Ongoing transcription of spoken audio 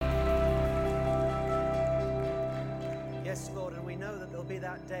Yes, Lord, and we know that there'll be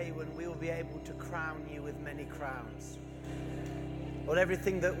that day when we will be able to crown you with many crowns. Lord,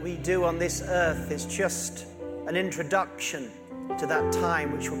 everything that we do on this earth is just an introduction to that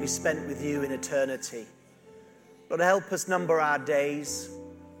time which will be spent with you in eternity. Lord, help us number our days,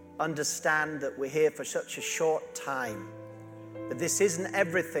 understand that we're here for such a short time, that this isn't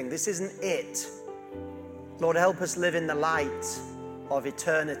everything, this isn't it. Lord, help us live in the light of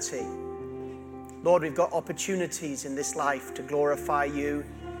eternity. Lord, we've got opportunities in this life to glorify you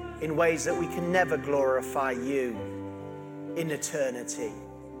in ways that we can never glorify you in eternity.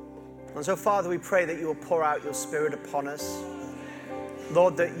 And so, Father, we pray that you will pour out your Spirit upon us.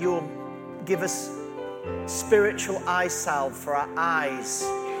 Lord, that you will give us spiritual eye salve for our eyes,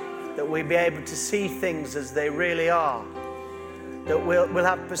 that we'll be able to see things as they really are, that we'll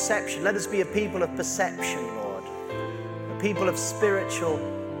have perception. Let us be a people of perception, Lord, a people of spiritual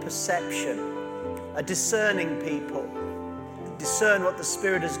perception, a discerning people, discern what the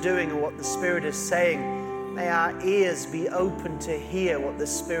Spirit is doing and what the Spirit is saying. May our ears be open to hear what the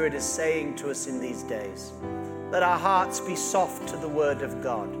Spirit is saying to us in these days. Let our hearts be soft to the Word of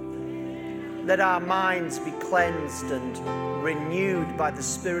God. Let our minds be cleansed and renewed by the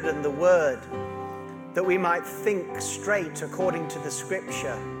Spirit and the Word, that we might think straight according to the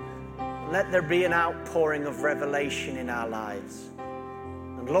Scripture. Let there be an outpouring of revelation in our lives.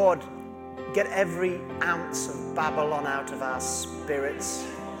 And Lord, get every ounce of Babylon out of our spirits.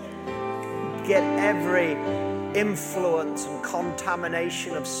 Get every influence and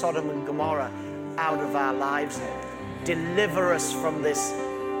contamination of Sodom and Gomorrah out of our lives. Deliver us from this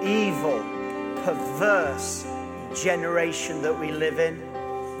evil, perverse generation that we live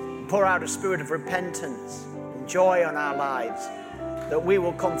in. Pour out a spirit of repentance and joy on our lives, that we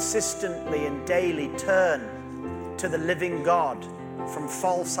will consistently and daily turn to the living God from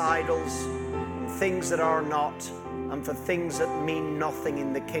false idols, and things that are not, and for things that mean nothing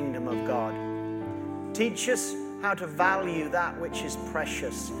in the kingdom of God. Teach us how to value that which is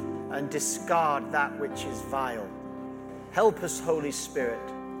precious and discard that which is vile. Help us, Holy Spirit.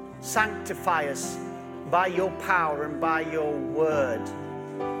 Sanctify us by your power and by your word,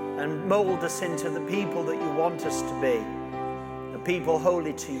 and mold us into the people that you want us to be, a people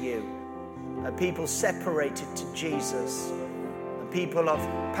holy to you, a people separated to Jesus, people of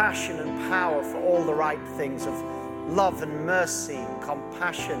passion and power for all the right things, of love and mercy and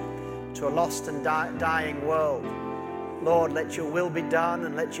compassion to a lost and dying world. Lord, let your will be done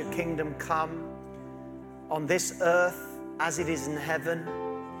and let your kingdom come on this earth as it is in heaven.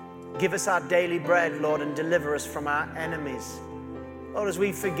 Give us our daily bread, Lord, and deliver us from our enemies. Lord, as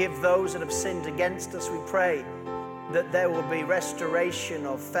we forgive those that have sinned against us, we pray that there will be restoration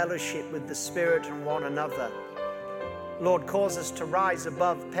of fellowship with the Spirit and one another. Lord, cause us to rise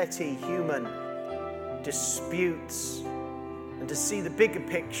above petty human disputes and to see the bigger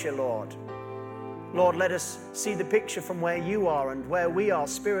picture, Lord. Lord, let us see the picture from where you are and where we are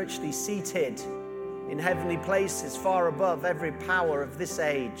spiritually seated in heavenly places far above every power of this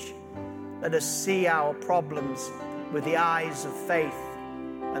age. Let us see our problems with the eyes of faith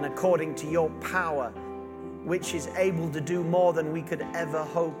and according to your power, which is able to do more than we could ever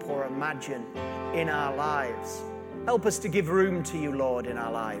hope or imagine in our lives. Help us to give room to you, Lord, in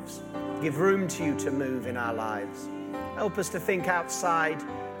our lives. Give room to you to move in our lives. Help us to think outside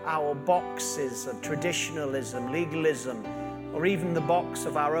our boxes of traditionalism, legalism, or even the box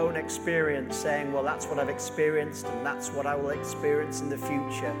of our own experience, saying, well, that's what I've experienced and that's what I will experience in the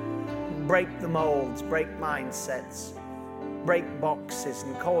future. Break the molds, break mindsets, break boxes,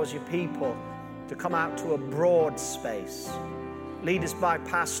 and cause your people to come out to a broad space. Lead us by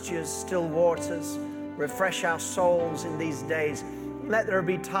pastures, still waters. Refresh our souls in these days. Let there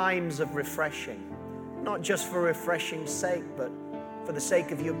be times of refreshing, not just for refreshing's sake, but for the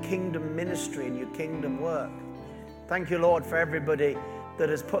sake of your kingdom ministry and your kingdom work. Thank you, Lord, for everybody that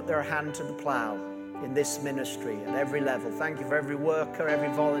has put their hand to the plow in this ministry at every level. Thank you for every worker, every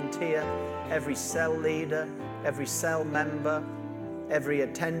volunteer, every cell leader, every cell member, every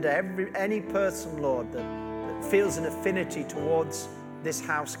attender, any person, Lord, that feels an affinity towards this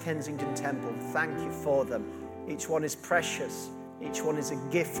house, Kensington Temple. Thank you for them. Each one is precious. Each one is a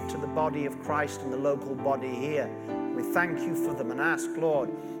gift to the body of Christ and the local body here. We thank you for them and ask,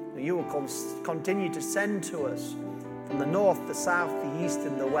 Lord, that you will continue to send to us from the north, the south, the east,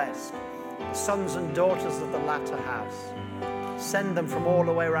 and the west, the sons and daughters of the latter house. Send them from all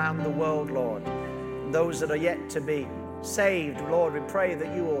the way around the world, Lord. Those that are yet to be saved, Lord, we pray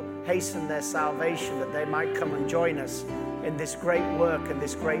that you will hasten their salvation, that they might come and join us in this great work and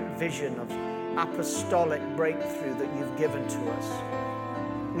this great vision of apostolic breakthrough that you've given to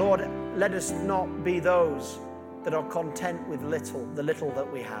us. Lord, let us not be those that are content with the little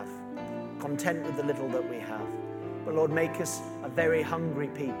that we have. Content with the little that we have. But Lord, make us a very hungry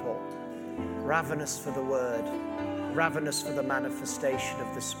people, ravenous for the word, ravenous for the manifestation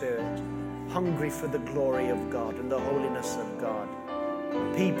of the Spirit, hungry for the glory of God and the holiness of God.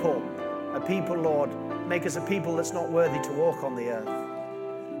 A people, Lord, make us a people that's not worthy to walk on the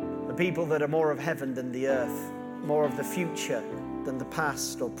earth. A people that are more of heaven than the earth, more of the future than the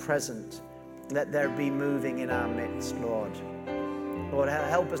past or present. Let there be moving in our midst, Lord. Lord,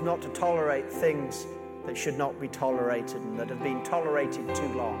 help us not to tolerate things that should not be tolerated and that have been tolerated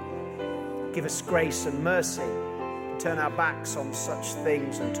too long. Give us grace and mercy to turn our backs on such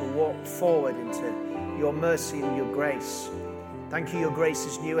things and to walk forward into your mercy and your grace. Thank you, your grace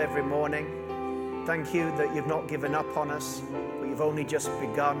is new every morning. Thank you that you've not given up on us, but you've only just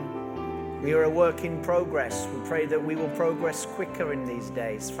begun. We are a work in progress. We pray that we will progress quicker in these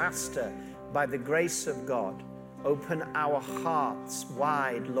days, faster, by the grace of God. Open our hearts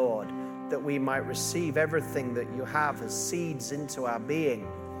wide, Lord, that we might receive everything that you have as seeds into our being,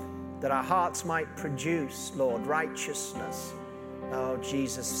 that our hearts might produce, Lord, righteousness. Oh,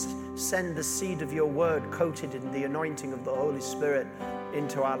 Jesus, send the seed of your word coated in the anointing of the Holy Spirit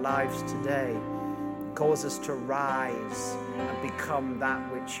into our lives today. Cause us to rise and become that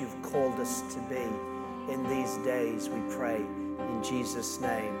which you've called us to be in these days, we pray, in Jesus'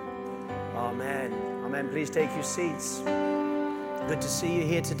 name. Amen. Amen. Please take your seats. Good to see you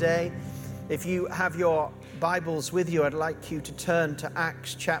here today. If you have your Bibles with you, I'd like you to turn to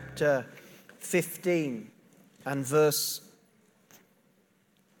Acts chapter 15 and verse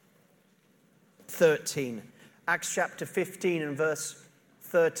 13. Acts chapter 15 and verse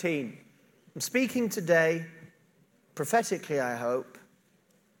 13. I'm speaking today, prophetically I hope,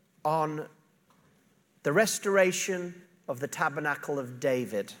 on the restoration of the Tabernacle of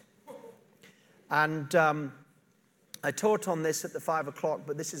David. And I taught on this at the 5 o'clock,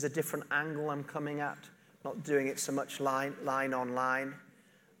 but this is a different angle I'm coming at. Not doing it so much line on line,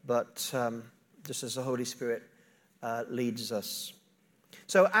 but just as the Holy Spirit leads us.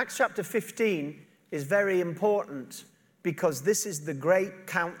 So Acts chapter 15 is very important because this is the great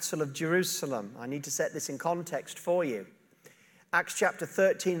council of Jerusalem. I need to set this in context for you. Acts chapter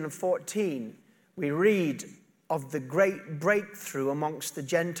 13 and 14, we read of the great breakthrough amongst the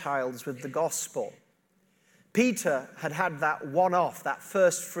Gentiles with the gospel. Peter had had that one-off, that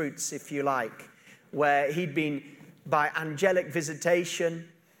first fruits, if you like, where he'd been, by angelic visitation,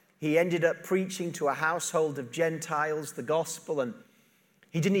 he ended up preaching to a household of Gentiles the gospel, and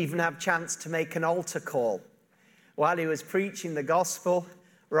he didn't even have a chance to make an altar call. While he was preaching the gospel,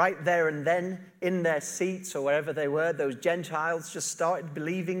 right there and then, in their seats or wherever they were, those Gentiles just started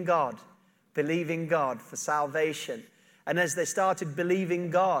believing God for salvation. And as they started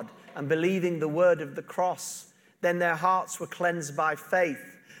believing God and believing the word of the cross, then their hearts were cleansed by faith.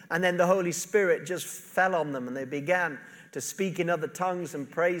 And then the Holy Spirit just fell on them and they began to speak in other tongues and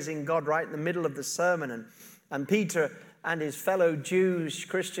praising God right in the middle of the sermon. And Peter and his fellow Jewish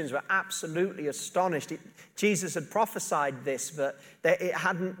Christians were absolutely astonished. Jesus had prophesied this, but they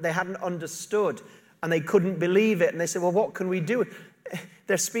hadn't understood and they couldn't believe it. And they said, well, what can we do?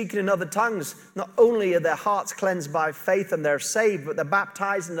 They're speaking in other tongues. Not only are their hearts cleansed by faith and they're saved, but they're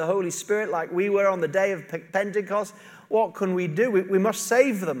baptized in the Holy Spirit like we were on the day of Pentecost. What can we do? We must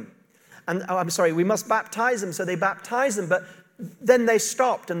save them. We must baptize them. So they baptized them, but then they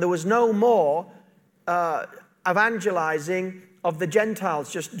stopped and there was no more evangelizing of the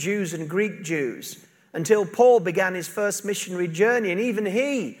Gentiles, just Jews and Greek Jews, until Paul began his first missionary journey. And even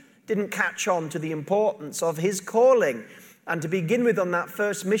he didn't catch on to the importance of his calling. And to begin with, on that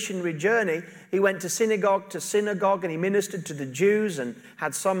first missionary journey, he went to synagogue and he ministered to the Jews and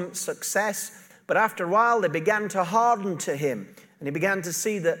had some success. But after a while, they began to harden to him. And he began to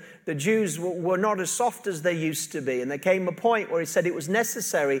see that the Jews were not as soft as they used to be. And there came a point where he said, it was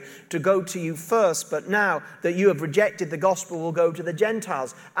necessary to go to you first, but now that you have rejected the gospel, we'll go to the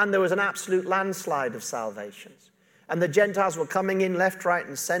Gentiles. And there was an absolute landslide of salvations. And the Gentiles were coming in left, right,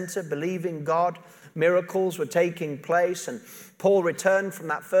 and center, believing God. Miracles were taking place, and Paul returned from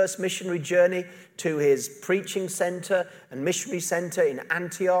that first missionary journey to his preaching center and missionary center in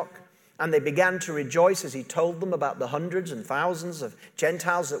Antioch, and they began to rejoice as he told them about the hundreds and thousands of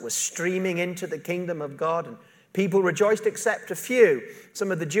Gentiles that were streaming into the kingdom of God. And people rejoiced except a few.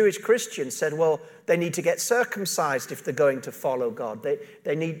 Some of the Jewish Christians said, well, they need to get circumcised if they're going to follow God.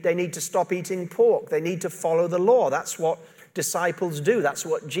 They need to stop eating pork. They need to follow the law. That's what disciples do. That's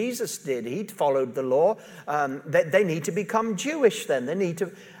what Jesus did. He followed the law. They need to become Jewish then.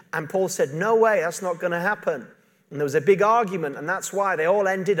 And Paul said, no way, that's not going to happen. And there was a big argument, and that's why they all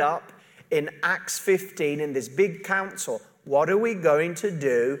ended up in Acts 15 in this big council. What are we going to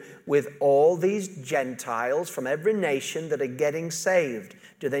do with all these Gentiles from every nation that are getting saved?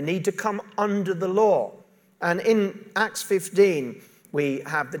 Do they need to come under the law? And in Acts 15, we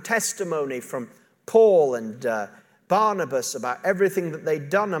have the testimony from Paul and Barnabas about everything that they'd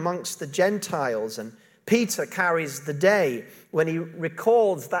done amongst the Gentiles. And Peter carries the day when he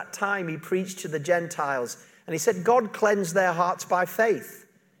records that time he preached to the Gentiles. And he said, God cleansed their hearts by faith.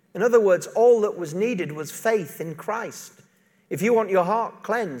 In other words, all that was needed was faith in Christ. If you want your heart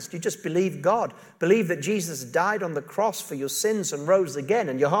cleansed, you just believe God. Believe that Jesus died on the cross for your sins and rose again,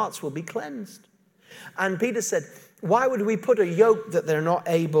 and your hearts will be cleansed. And Peter said, why would we put a yoke that they're not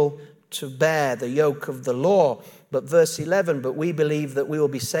able to bear, the yoke of the law? But verse 11, but we believe that we will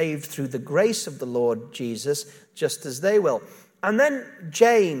be saved through the grace of the Lord Jesus, just as they will. And then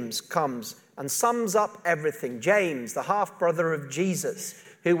James comes and sums up everything. James, the half-brother of Jesus,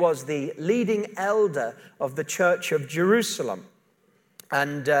 who was the leading elder of the church of Jerusalem.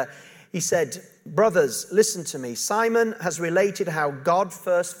 And he said, brothers, listen to me. Simon has related how God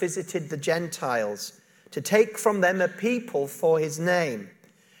first visited the Gentiles to take from them a people for his name.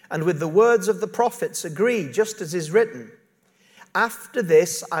 And with the words of the prophets agree, just as is written. After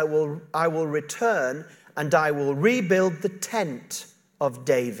this I will return and I will rebuild the tent of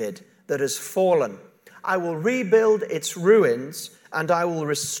David that has fallen. I will rebuild its ruins and I will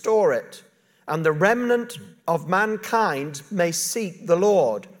restore it. And the remnant of mankind may seek the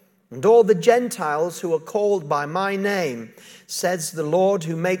Lord. And all the Gentiles who are called by my name, says the Lord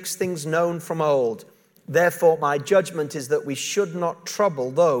who makes things known from old. Therefore, my judgment is that we should not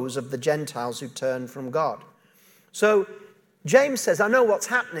trouble those of the Gentiles who turn from God. So James says, I know what's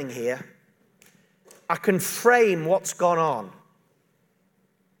happening here. I can frame what's gone on.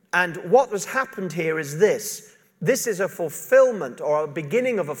 And what has happened here is this. This is a fulfillment or a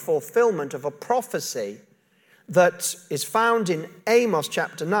beginning of a fulfillment of a prophecy that is found in Amos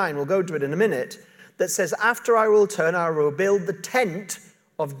chapter 9. We'll go to it in a minute. That says, after I will return, I will build the tent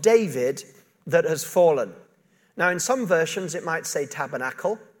of David that has fallen. Now, in some versions, it might say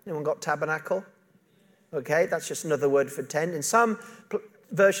tabernacle. Anyone got tabernacle? Okay, that's just another word for tent. In some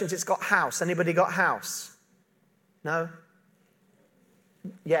versions, it's got house. Anybody got house? No?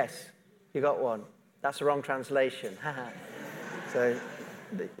 Yes, you got one. That's the wrong translation. So,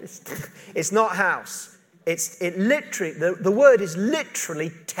 it's not house. It literally, the word is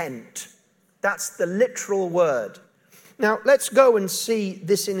literally tent. That's the literal word. Now, let's go and see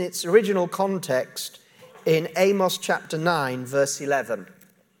this in its original context in Amos chapter 9, verse 11.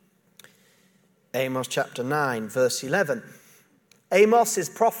 Amos chapter 9, verse 11. Amos is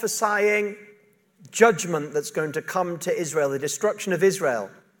prophesying judgment that's going to come to Israel, the destruction of Israel.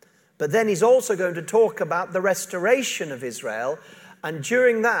 But then he's also going to talk about the restoration of Israel. And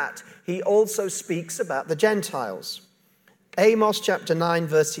during that, he also speaks about the Gentiles. Amos chapter 9,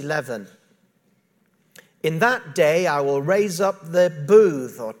 verse 11. In that day I will raise up the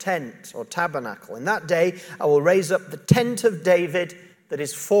booth or tent or tabernacle. In that day I will raise up the tent of David that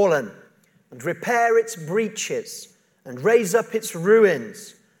is fallen and repair its breaches and raise up its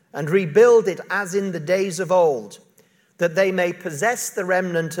ruins and rebuild it as in the days of old, that they may possess the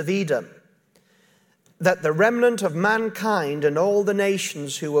remnant of Edom, that the remnant of mankind and all the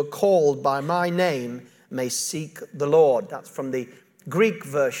nations who are called by my name may seek the Lord. That's from the Greek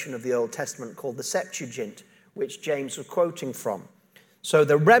version of the Old Testament called the Septuagint, which James was quoting from. So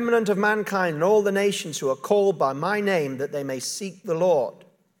the remnant of mankind and all the nations who are called by my name, that they may seek the Lord,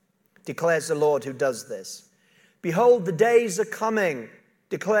 declares the Lord who does this. Behold, the days are coming,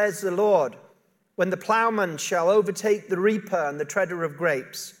 declares the Lord, when the plowman shall overtake the reaper and the treader of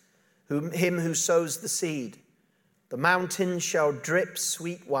grapes, him who sows the seed. The mountains shall drip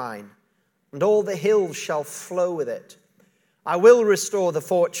sweet wine, and all the hills shall flow with it. I will restore the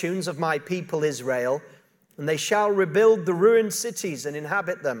fortunes of my people Israel, and they shall rebuild the ruined cities and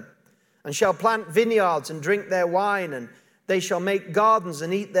inhabit them, and shall plant vineyards and drink their wine, and they shall make gardens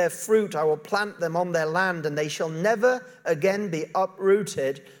and eat their fruit. I will plant them on their land, and they shall never again be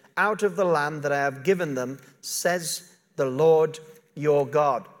uprooted out of the land that I have given them, says the Lord your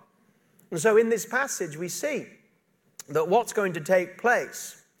God. And so in this passage we see that what's going to take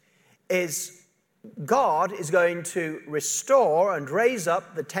place is God is going to restore and raise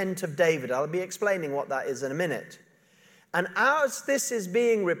up the tent of David. I'll be explaining what that is in a minute. And as this is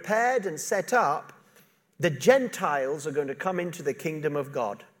being repaired and set up, the Gentiles are going to come into the kingdom of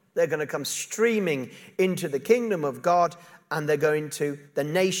God. They're going to come streaming into the kingdom of God, and the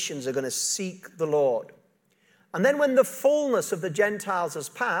nations are going to seek the Lord. And then when the fullness of the Gentiles has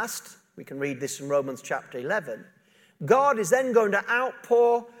passed, we can read this in Romans chapter 11, God is then going to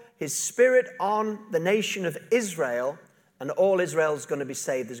outpour his Spirit on the nation of Israel, and all Israel is going to be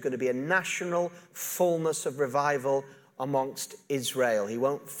saved. There's going to be a national fullness of revival amongst Israel. He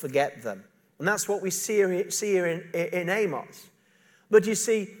won't forget them. And that's what we see here in Amos. But you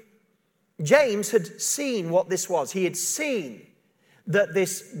see, James had seen what this was. He had seen that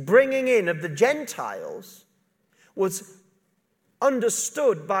this bringing in of the Gentiles was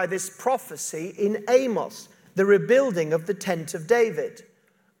understood by this prophecy in Amos, the rebuilding of the tent of David.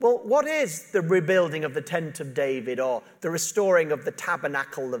 Well, what is the rebuilding of the tent of David, or the restoring of the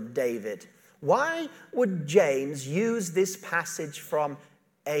tabernacle of David? Why would James use this passage from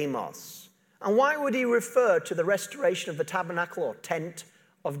Amos? And why would he refer to the restoration of the tabernacle or tent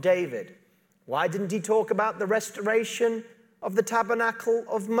of David? Why didn't he talk about the restoration of the tabernacle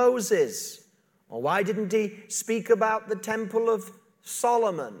of Moses? Or why didn't he speak about the temple of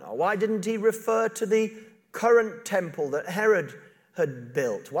Solomon? Or why didn't he refer to the current temple that Herod had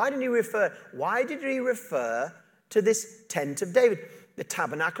built? Why did he refer to this tent of David? The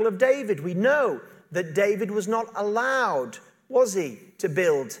tabernacle of David. We know that David was not allowed, was he, to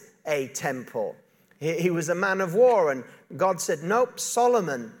build a temple. He was a man of war, and God said, nope,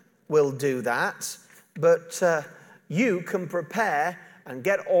 Solomon will do that, but you can prepare and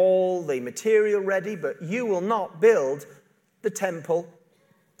get all the material ready, but you will not build the temple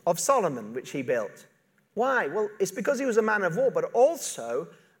of Solomon, which he built. Why? Well, it's because he was a man of war, but also,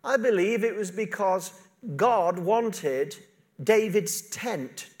 I believe it was because God wanted David's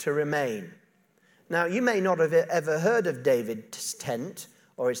tent to remain. Now, you may not have ever heard of David's tent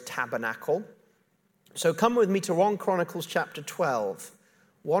or his tabernacle. So come with me to 1 Chronicles chapter 12.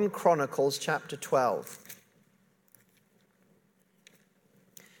 1 Chronicles chapter 12.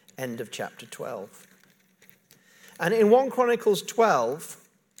 End of chapter 12. And in 1 Chronicles 12,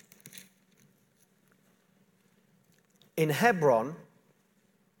 in Hebron,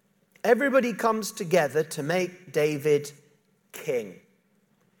 everybody comes together to make David king.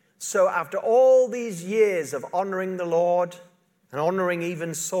 So after all these years of honoring the Lord and honoring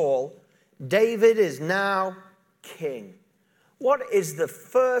even Saul, David is now king. What is the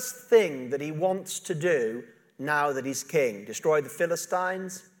first thing that he wants to do now that he's king? Destroy the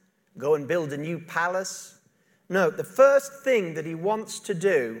Philistines? Go and build a new palace? No, the first thing that he wants to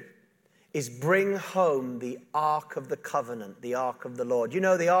do is bring home the Ark of the Covenant, the Ark of the Lord. You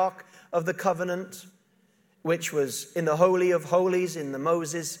know the Ark of the Covenant, which was in the Holy of Holies, in the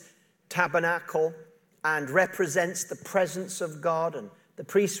Moses tabernacle, and represents the presence of God, and the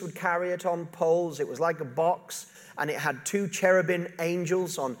priests would carry it on poles. It was like a box, and it had 2 cherubim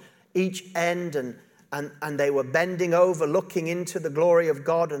angels on each end, and they were bending over, looking into the glory of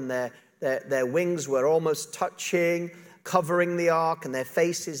God, and their wings were almost touching, covering the ark, and their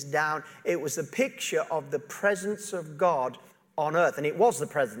faces down. It was a picture of the presence of God on earth, and it was the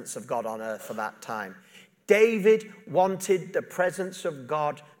presence of God on earth for that time. David wanted the presence of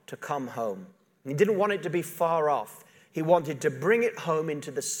God to come home. He didn't want it to be far off. He wanted to bring it home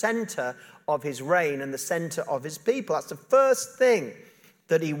into the center of his reign and the center of his people. That's the first thing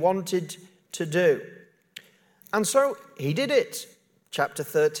that he wanted to do. And so he did it. Chapter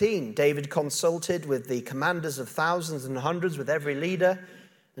 13, David consulted with the commanders of thousands and hundreds, with every leader.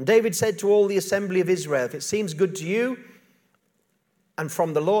 And David said to all the assembly of Israel, if it seems good to you and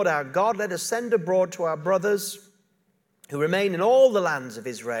from the Lord our God, let us send abroad to our brothers who remain in all the lands of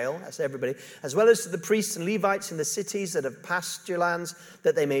Israel, that's everybody, as well as to the priests and Levites in the cities that have pasture lands,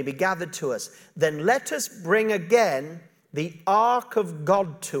 that they may be gathered to us. Then let us bring again the ark of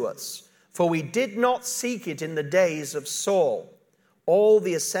God to us, for we did not seek it in the days of Saul. All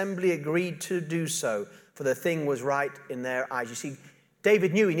the assembly agreed to do so, for the thing was right in their eyes. You see,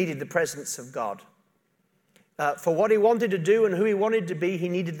 David knew he needed the presence of God. For what he wanted to do and who he wanted to be, he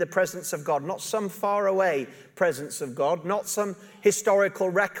needed the presence of God. Not some faraway presence of God, not some historical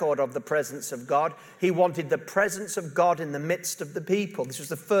record of the presence of God. He wanted the presence of God in the midst of the people. This was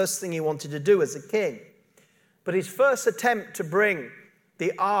the first thing he wanted to do as a king. But his first attempt to bring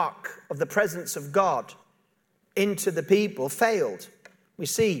the ark of the presence of God into the people failed. We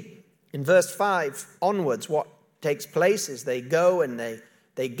see in verse 5 onwards what takes place is they go and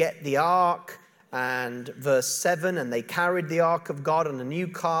they get the ark. And verse 7, and they carried the ark of God on a new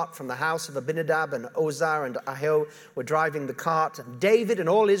cart from the house of Abinadab, and Uzzah and Ahio were driving the cart. And David and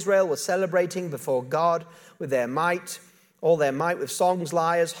all Israel were celebrating before God with their might, all their might, with songs,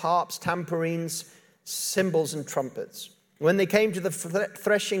 lyres, harps, tambourines, cymbals, and trumpets. When they came to the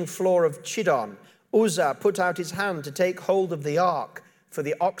threshing floor of Chidon, Uzzah put out his hand to take hold of the ark, for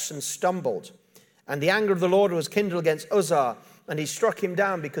the oxen stumbled. And the anger of the Lord was kindled against Uzzah, and he struck him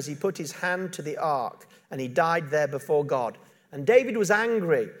down because he put his hand to the ark, and he died there before God. And David was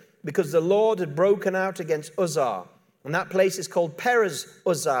angry because the Lord had broken out against Uzzah. And that place is called Perez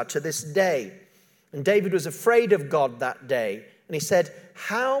Uzzah to this day. And David was afraid of God that day. And he said,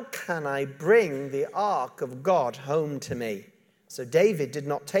 how can I bring the ark of God home to me? So David did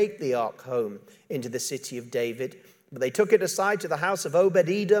not take the ark home into the city of David, but they took it aside to the house of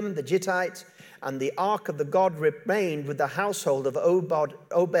Obed-Edom, the Gittite, and the ark of the God remained with the household of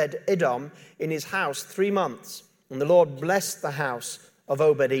Obed-Edom in his house 3 months. And the Lord blessed the house of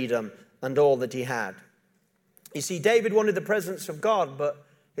Obed-Edom and all that he had. You see, David wanted the presence of God, but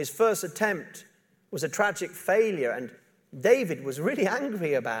his first attempt was a tragic failure, and David was really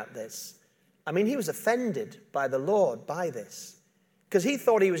angry about this. I mean, he was offended by the Lord by this, because he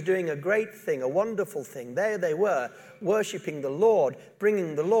thought he was doing a great thing, a wonderful thing. There they were, worshiping the Lord,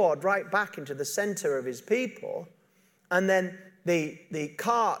 bringing the Lord right back into the center of his people. And then the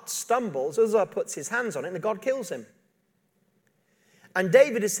cart stumbles, Uzzah puts his hands on it, and God kills him. And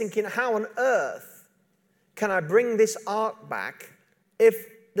David is thinking, how on earth can I bring this ark back if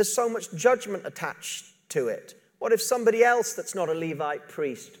there's so much judgment attached to it? What if somebody else that's not a Levite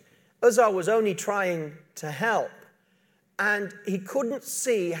priest? Uzzah was only trying to help. And he couldn't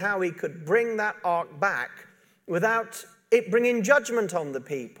see how he could bring that ark back without it bringing judgment on the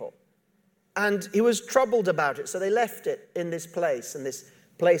people. And he was troubled about it. So they left it in this place. And this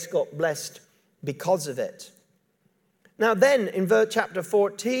place got blessed because of it. Now then, in chapter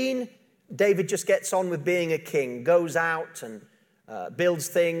 14, David just gets on with being a king. Goes out and builds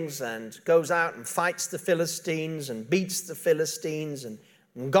things and goes out and fights the Philistines and beats the Philistines. And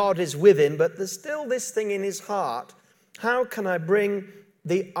God is with him. But there's still this thing in his heart. How can I bring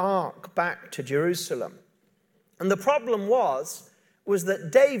the ark back to Jerusalem? And the problem was that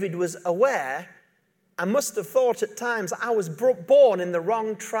David was aware and must have thought at times, I was born in the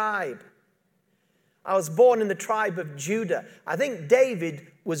wrong tribe. I was born in the tribe of Judah. I think David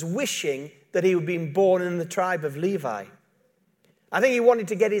was wishing that he had been born in the tribe of Levi. I think he wanted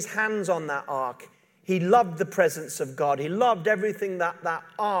to get his hands on that ark. He loved the presence of God. He loved everything that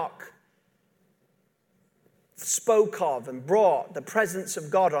ark spoke of and brought, the presence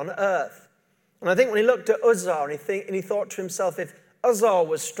of God on earth. And I think when he looked at Uzzah and he thought to himself, if Uzzah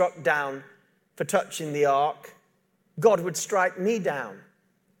was struck down for touching the ark, God would strike me down.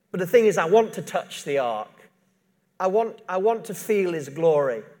 But the thing is, I want to touch the ark. I want to feel his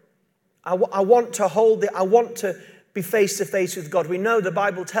glory. I want to hold it. I want to be face to face with God. We know the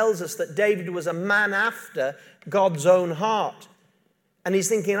Bible tells us that David was a man after God's own heart. And he's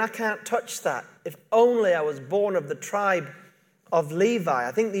thinking, I can't touch that. If only I was born of the tribe of Levi.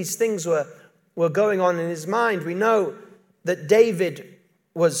 I think these things were going on in his mind. We know that David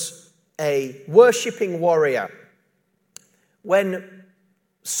was a worshipping warrior. When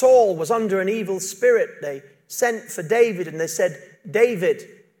Saul was under an evil spirit, they sent for David and they said, David,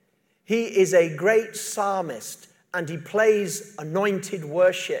 he is a great psalmist and he plays anointed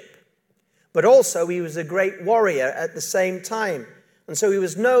worship. But also he was a great warrior at the same time. And so he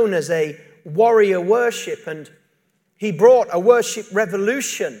was known as a warrior worship, and he brought a worship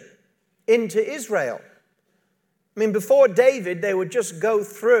revolution into Israel. I mean, before David, they would just go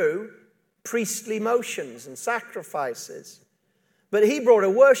through priestly motions and sacrifices. But he brought a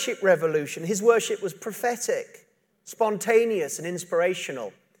worship revolution. His worship was prophetic, spontaneous, and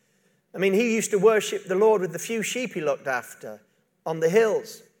inspirational. I mean, he used to worship the Lord with the few sheep he looked after on the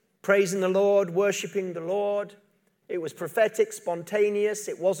hills, praising the Lord, worshiping the Lord. It was prophetic, spontaneous.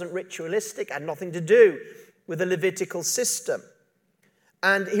 It wasn't ritualistic. It had nothing to do with the Levitical system.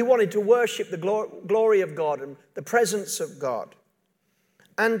 And he wanted to worship the glory of God and the presence of God.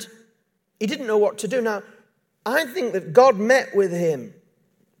 And he didn't know what to do. Now, I think that God met with him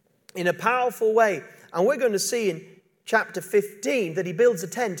in a powerful way. And we're going to see in chapter 15 that he builds a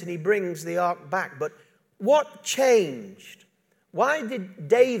tent and he brings the ark back. But what changed? Why did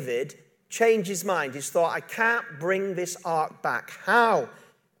David change his mind? He thought, I can't bring this ark back. How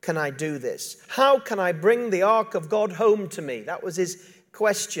can I do this? How can I bring the ark of God home to me? That was his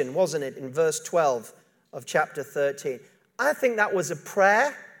question, wasn't it, in verse 12 of chapter 13. I think that was a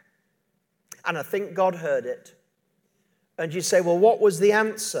prayer, and I think God heard it. And you say, well, what was the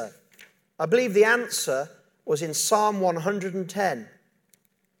answer? I believe the answer was in Psalm 110.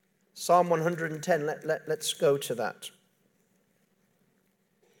 Psalm 110, let's go to that.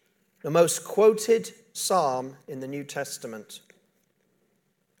 The most quoted psalm in the New Testament.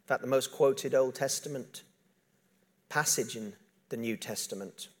 In fact, the most quoted Old Testament passage in the New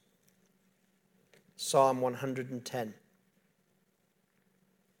Testament. Psalm 110.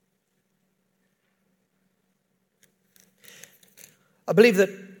 I believe that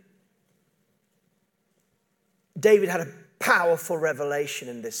David had a powerful revelation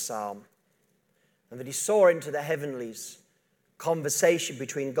in this psalm. And that he saw into the heavenlies, conversation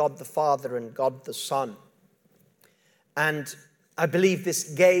between God the Father and God the Son. And I believe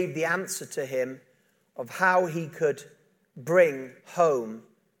this gave the answer to him of how he could bring home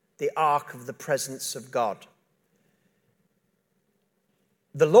the ark of the presence of God.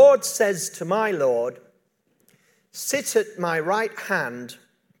 The Lord says to my Lord, sit at my right hand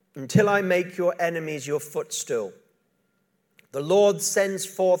until I make your enemies your footstool. The Lord sends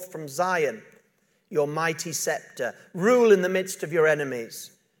forth from Zion your mighty scepter. Rule in the midst of your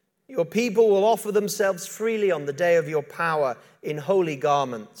enemies. Your people will offer themselves freely on the day of your power in holy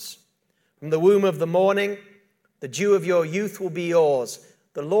garments. From the womb of the morning, the dew of your youth will be yours.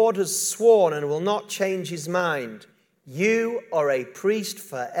 The Lord has sworn and will not change his mind. You are a priest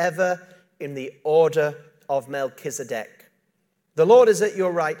forever in the order of Melchizedek. The Lord is at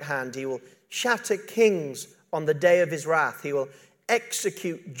your right hand. He will shatter kings on the day of his wrath. He will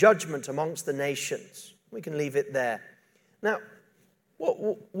execute judgment amongst the nations. We can leave it there. Now,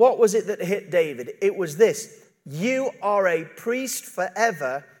 what was it that hit David? It was this: you are a priest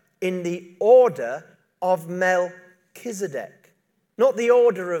forever in the order of Melchizedek, not the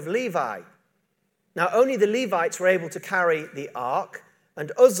order of Levi. Now, only the Levites were able to carry the ark,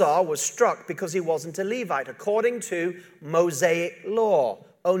 and Uzzah was struck because he wasn't a Levite. According to Mosaic law,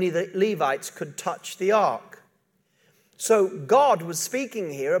 only the Levites could touch the ark. So God was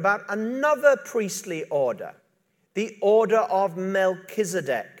speaking here about another priestly order, the order of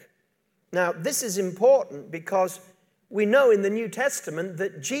Melchizedek. Now, this is important because we know in the New Testament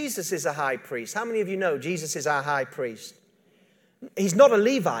that Jesus is a high priest. How many of you know Jesus is our high priest? He's not a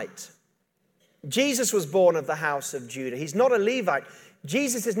Levite. Jesus was born of the house of Judah. He's not a Levite.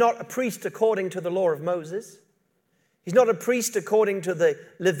 Jesus is not a priest according to the law of Moses. He's not a priest according to the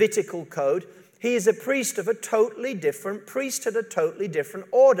Levitical code. He is a priest of a totally different priesthood, a totally different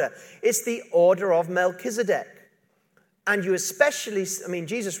order. It's the order of Melchizedek. And you especially,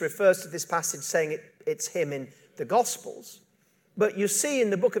 Jesus refers to this passage saying it's him in the Gospels. But you see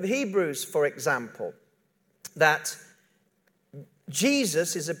in the book of Hebrews, for example, that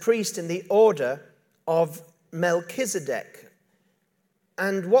Jesus is a priest in the order of Melchizedek.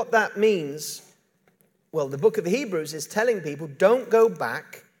 And what that means, well, the book of Hebrews is telling people, don't go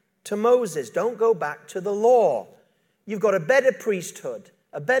back to Moses. Don't go back to the law. You've got a better priesthood,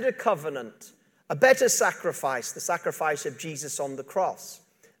 a better covenant, a better sacrifice, the sacrifice of Jesus on the cross,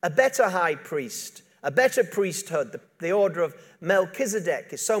 a better high priest, a better priesthood. The order of Melchizedek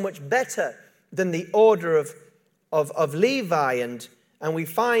is so much better than the order of Levi. And we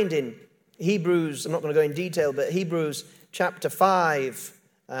find in Hebrews, I'm not going to go in detail, but Hebrews chapter 5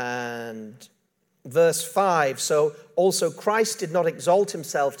 and verse 5, so also Christ did not exalt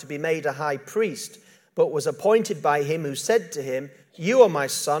himself to be made a high priest, but was appointed by him who said to him, you are my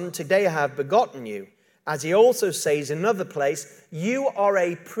son, today I have begotten you. As he also says in another place, you are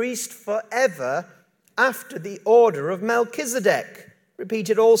a priest forever after the order of Melchizedek.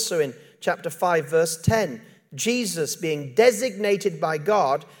 Repeated also in chapter 5, verse 10. Jesus being designated by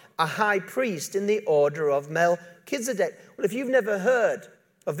God a high priest in the order of Melchizedek. Well, if you've never heard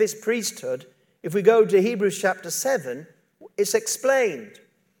of this priesthood, if we go to Hebrews chapter 7, it's explained.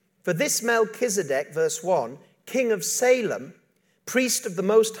 For this Melchizedek, verse 1, king of Salem, priest of the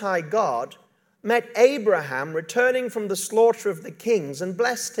Most High God, met Abraham returning from the slaughter of the kings and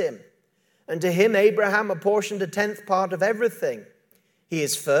blessed him. And to him Abraham apportioned a 10th part of everything. He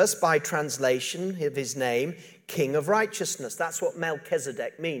is first, by translation of his name, King of Righteousness. That's what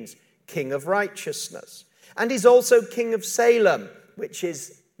Melchizedek means, King of Righteousness. And he's also King of Salem, which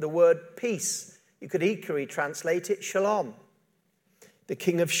is the word peace. You could equally translate it Shalom. The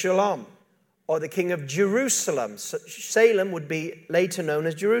King of Shalom, or the King of Jerusalem. Salem would be later known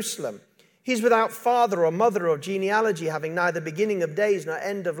as Jerusalem. He's without father or mother or genealogy, having neither beginning of days nor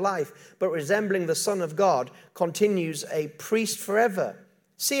end of life, but resembling the Son of God, continues a priest forever.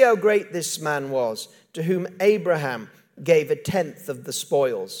 See how great this man was, to whom Abraham gave a 10th of the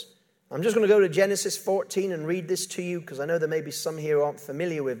spoils. I'm just going to go to Genesis 14 and read this to you, because I know there may be some here who aren't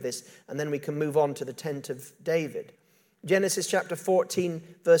familiar with this, and then we can move on to the tent of David. Genesis chapter 14,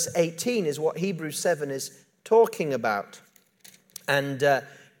 verse 18 is what Hebrews 7 is talking about. And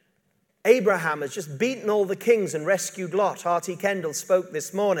Abraham has just beaten all the kings and rescued Lot. R.T. Kendall spoke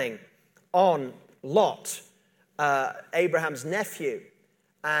this morning on Lot, Abraham's nephew,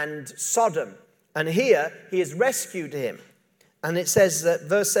 and Sodom. And here he has rescued him. And it says that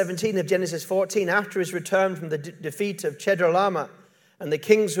verse 17 of Genesis 14, after his return from the defeat of Chedorlaomer and the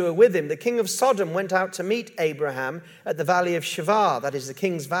kings who were with him, the king of Sodom went out to meet Abraham at the valley of Shivar, that is the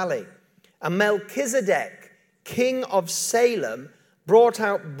king's valley. And Melchizedek, king of Salem, brought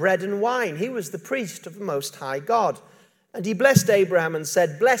out bread and wine. He was the priest of the Most High God. And he blessed Abraham and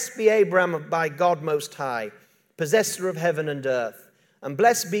said, Blessed be Abraham by God Most High, possessor of heaven and earth. And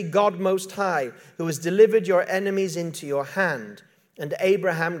blessed be God Most High, who has delivered your enemies into your hand. And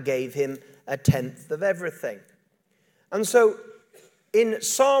Abraham gave him 1/10 of everything. And so in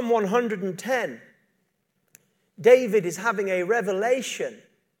Psalm 110, David is having a revelation,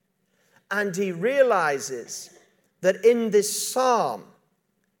 and he realizes that in this psalm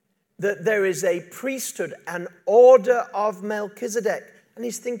that there is a priesthood, an order of Melchizedek. And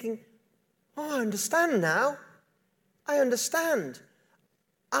he's thinking, oh, I understand now. I understand.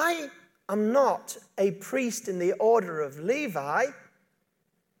 I am not a priest in the order of Levi,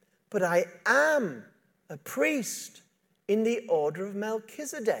 but I am a priest in the order of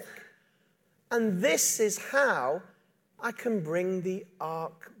Melchizedek. And this is how I can bring the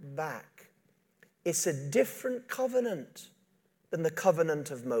ark back. It's a different covenant than the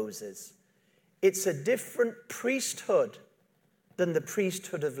covenant of Moses. It's a different priesthood than the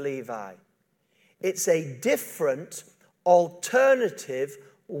priesthood of Levi. It's a different alternative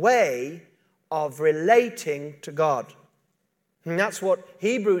way of relating to God. And that's what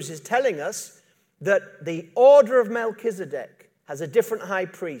Hebrews is telling us, that the order of Melchizedek has a different high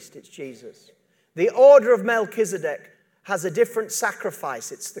priest, it's Jesus. The order of Melchizedek has a different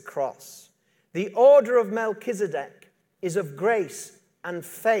sacrifice, it's the cross. The order of Melchizedek is of grace and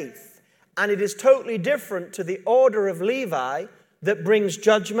faith, and it is totally different to the order of Levi that brings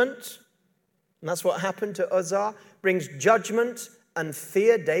judgment. And that's what happened to Uzzah, brings judgment and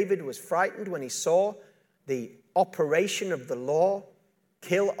fear. David was frightened when he saw the operation of the law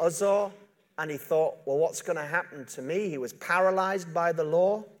kill Uzzah, and he thought, well, what's going to happen to me? He was paralyzed by the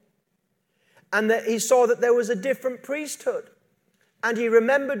law. And that he saw that there was a different priesthood. And he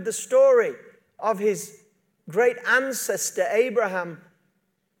remembered the story of his great ancestor Abraham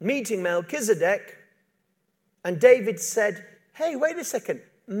meeting Melchizedek. And David said, hey, wait a second.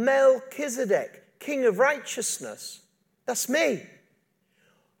 Melchizedek, king of righteousness, that's me.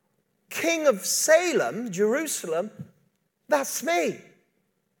 King of Salem, Jerusalem, that's me.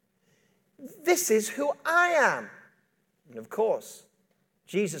 This is who I am. And of course,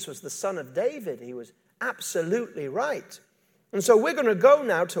 Jesus was the son of David. He was absolutely right. And so we're going to go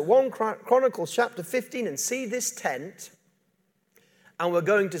now to 1 Chronicles chapter 15 and see this tent. And we're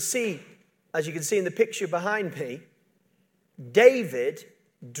going to see, as you can see in the picture behind me, David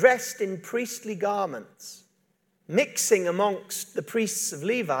dressed in priestly garments, mixing amongst the priests of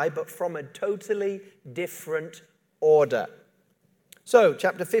Levi, but from a totally different order. So,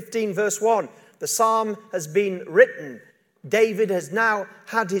 chapter 15, verse 1, the psalm has been written. David has now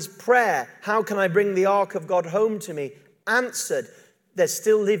had his prayer, how can I bring the ark of God home to me, answered. There's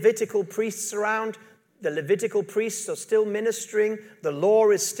still Levitical priests around. The Levitical priests are still ministering. The law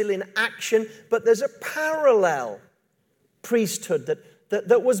is still in action. But there's a parallel priesthood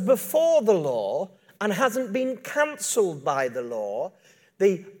that was before the law and hasn't been cancelled by the law.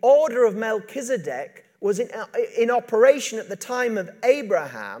 The order of Melchizedek was in operation at the time of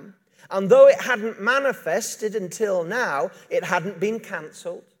Abraham. And though it hadn't manifested until now, it hadn't been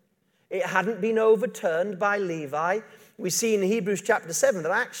cancelled. It hadn't been overturned by Levi. We see in Hebrews chapter 7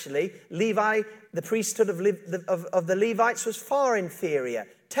 that actually Levi, the priesthood of the Levites was far inferior,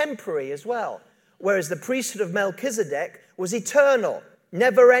 temporary as well. Whereas the priesthood of Melchizedek was eternal,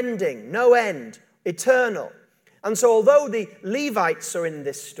 never-ending, no end, eternal. And so although the Levites are in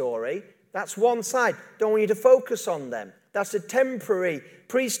this story, that's one side. Don't want you to focus on them. That's a temporary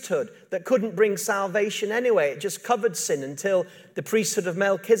priesthood that couldn't bring salvation anyway. It just covered sin until the priesthood of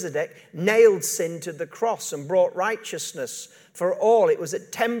Melchizedek nailed sin to the cross and brought righteousness for all. It was a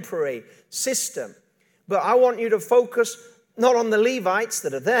temporary system. But I want you to focus not on the Levites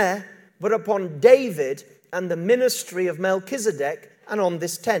that are there, but upon David and the ministry of Melchizedek and on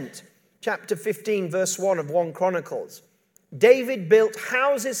this tent. Chapter 15, verse 1 of 1 Chronicles. David built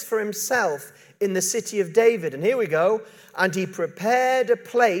houses for himself in the city of David. And here we go. And he prepared a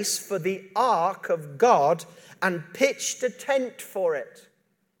place for the ark of God and pitched a tent for it.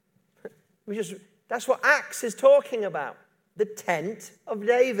 That's what Acts is talking about. The tent of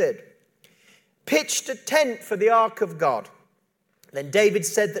David. Pitched a tent for the ark of God. Then David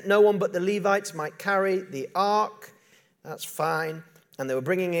said that no one but the Levites might carry the ark. That's fine. And they were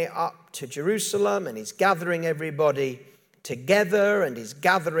bringing it up to Jerusalem, and he's gathering everybody together, and he's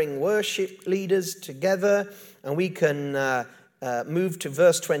gathering worship leaders together. And we can move to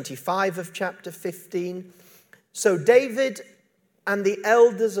verse 25 of chapter 15. So David and the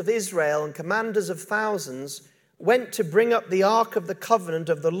elders of Israel and commanders of thousands went to bring up the ark of the covenant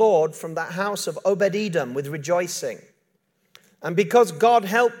of the Lord from the house of Obed-Edom with rejoicing. And because God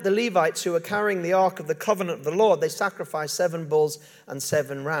helped the Levites who were carrying the ark of the covenant of the Lord, they sacrificed 7 bulls and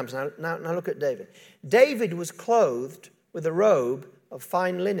 7 rams. Now look at David. David was clothed with a robe of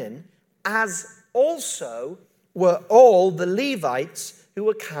fine linen, as also were all the Levites who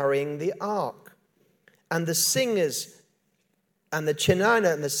were carrying the ark. And the singers and the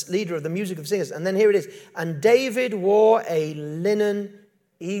Chenanah and the leader of the music of singers. And then here it is. And David wore a linen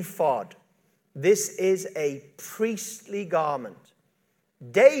ephod. This is a priestly garment.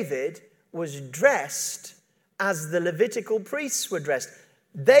 David was dressed as the Levitical priests were dressed.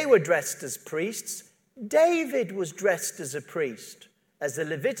 They were dressed as priests. David was dressed as a priest. As a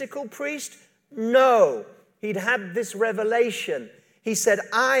Levitical priest? No. He'd had this revelation. He said,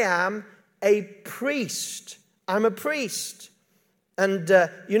 I am a priest. I'm a priest. And,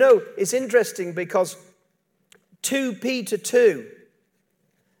 it's interesting because 2 Peter 2,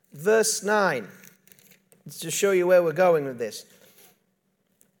 verse 9, to show you where we're going with this.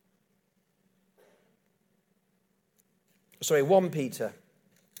 1 Peter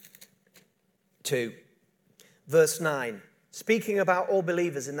 2, verse 9, speaking about all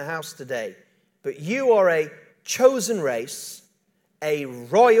believers in the house today. But you are a chosen race, a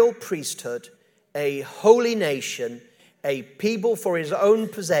royal priesthood, a holy nation, a people for his own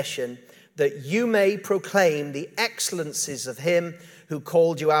possession, that you may proclaim the excellencies of him who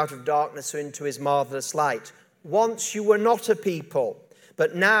called you out of darkness into his marvelous light. Once you were not a people,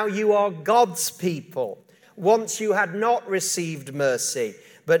 but now you are God's people. Once you had not received mercy,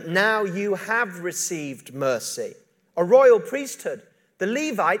 but now you have received mercy. A royal priesthood. The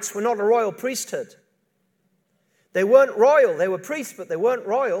Levites were not a royal priesthood. They weren't royal. They were priests, but they weren't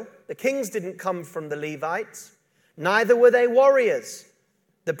royal. The kings didn't come from the Levites. Neither were they warriors.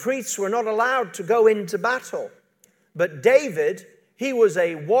 The priests were not allowed to go into battle. But David, he was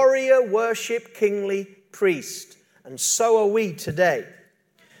a warrior, worship, kingly priest. And so are we today.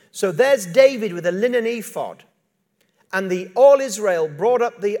 So there's David with a linen ephod. And all Israel brought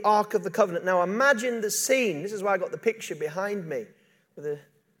up the Ark of the Covenant. Now imagine the scene. This is why I got the picture behind me. With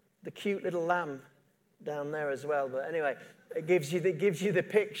the cute little lamb down there as well. But anyway, it gives you the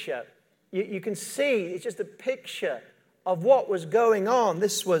picture. You can see, it's just a picture of what was going on.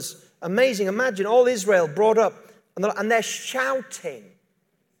 This was amazing. Imagine all Israel brought up, and they're shouting.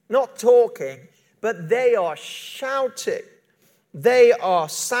 Not talking, but they are shouting. They are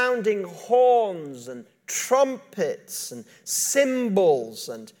sounding horns and trumpets and cymbals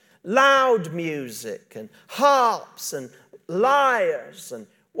and loud music and harps and lyres. And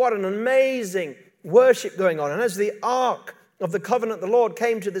what an amazing worship going on. And as the ark of the covenant of the Lord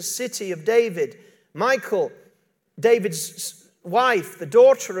came to the city of David, Michal, David's wife, the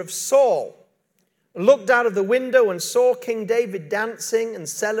daughter of Saul, looked out of the window and saw King David dancing and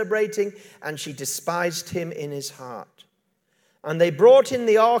celebrating, and she despised him in his heart. And they brought in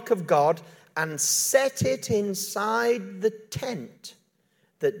the ark of God and set it inside the tent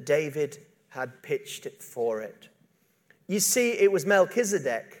that David had pitched it for it. You see, it was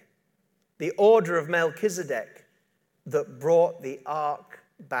Melchizedek, the order of Melchizedek, that brought the ark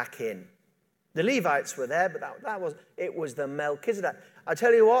back in. The Levites were there, but it was the Melchizedek. I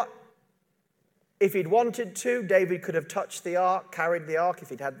tell you what, if he'd wanted to, David could have touched the ark, carried the ark if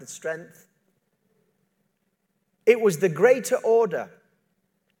he'd had the strength. It was the greater order.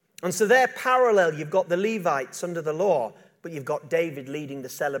 And so they're parallel. You've got the Levites under the law, but you've got David leading the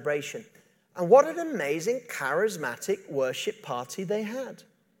celebration. And what an amazing charismatic worship party they had.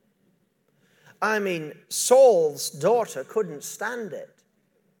 I mean, Saul's daughter couldn't stand it.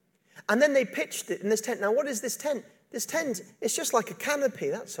 And then they pitched it in this tent. Now, what is this tent? This tent, it's just like a canopy,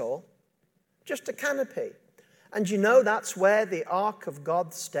 that's all. Just a canopy. And you know that's where the ark of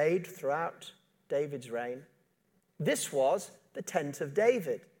God stayed throughout David's reign. This was the tent of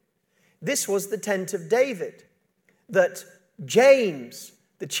David. This was the tent of David that James,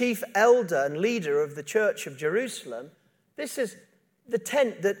 the chief elder and leader of the church of Jerusalem, this is the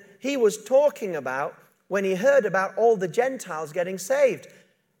tent that he was talking about when he heard about all the Gentiles getting saved.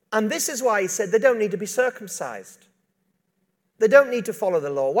 And this is why he said they don't need to be circumcised. They don't need to follow the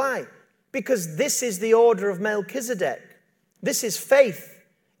law. Why? Because this is the order of Melchizedek. This is faith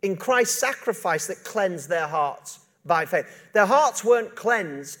in Christ's sacrifice that cleansed their hearts by faith. Their hearts weren't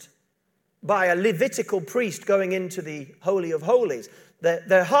cleansed by a Levitical priest going into the Holy of Holies.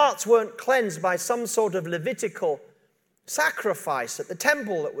 Their hearts weren't cleansed by some sort of Levitical sacrifice at the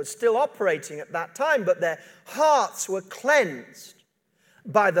temple that was still operating at that time, but their hearts were cleansed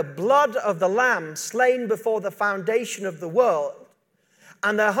by the blood of the Lamb slain before the foundation of the world,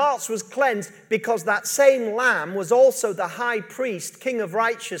 And their hearts was cleansed because that same lamb was also the high priest, king of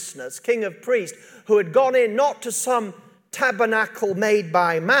righteousness, king of priests, who had gone in not to some tabernacle made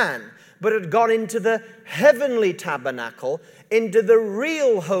by man, but had gone into the heavenly tabernacle, into the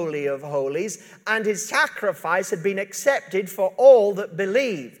real Holy of Holies, and his sacrifice had been accepted for all that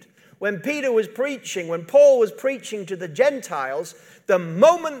believed. When Peter was preaching, when Paul was preaching to the Gentiles, the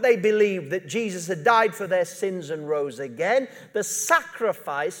moment they believed that Jesus had died for their sins and rose again, the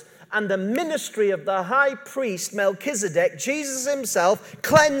sacrifice and the ministry of the high priest Melchizedek, Jesus himself,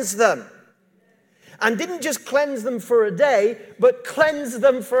 cleansed them. And didn't just cleanse them for a day, but cleansed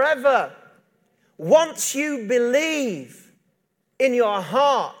them forever. Once you believe in your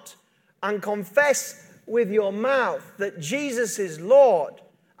heart and confess with your mouth that Jesus is Lord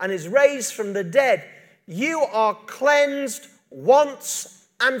and is raised from the dead, you are cleansed once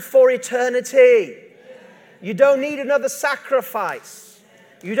and for eternity. You don't need another sacrifice.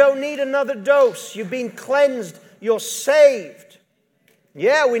 You don't need another dose. You've been cleansed. You're saved.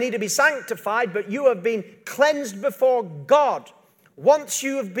 Yeah, we need to be sanctified, but you have been cleansed before God. Once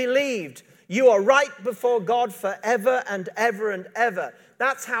you have believed, you are right before God forever and ever and ever.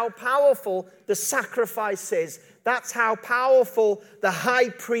 That's how powerful the sacrifice is. That's how powerful the high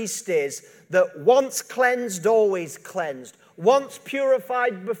priest is, that once cleansed, always cleansed. Once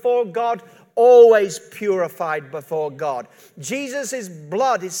purified before God, always purified before God. Jesus'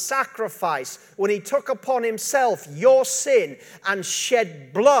 blood, his sacrifice, when he took upon himself your sin and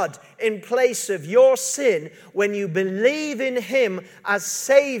shed blood in place of your sin, when you believe in him as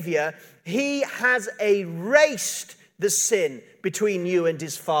Savior, he has erased the sin between you and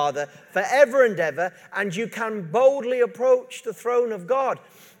his Father forever and ever, and you can boldly approach the throne of God.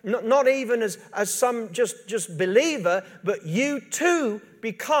 Not even as some just believer, but you too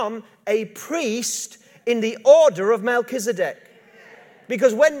become a priest in the order of Melchizedek.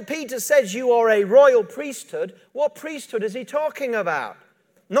 Because when Peter says you are a royal priesthood, what priesthood is he talking about?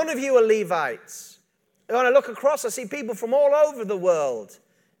 None of you are Levites. When I look across, I see people from all over the world,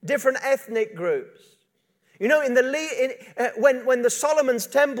 different ethnic groups. You know, when the Solomon's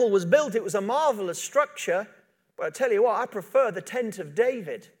temple was built, it was a marvelous structure. But I tell you what, I prefer the tent of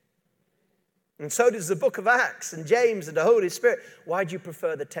David. And so does the book of Acts and James and the Holy Spirit. Why do you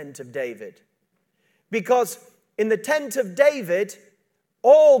prefer the tent of David? Because in the tent of David,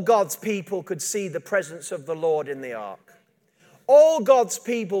 all God's people could see the presence of the Lord in the ark. All God's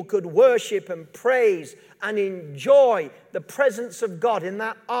people could worship and praise and enjoy the presence of God in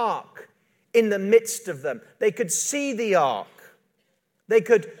that ark in the midst of them. They could see the ark. They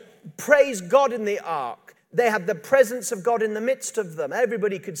could praise God in the ark. They had the presence of God in the midst of them.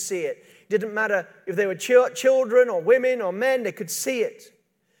 Everybody could see it. It didn't matter if they were children or women or men, they could see it.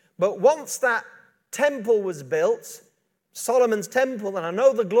 But once that temple was built, Solomon's temple, and I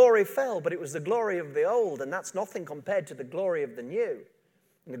know the glory fell, but it was the glory of the old, and that's nothing compared to the glory of the new.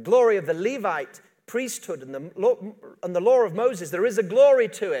 And the glory of the Levite priesthood and the law of Moses, there is a glory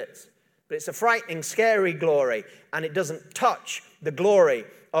to it, but it's a frightening, scary glory, and it doesn't touch the glory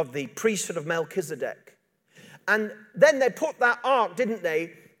of the priesthood of Melchizedek. And then they put that ark, didn't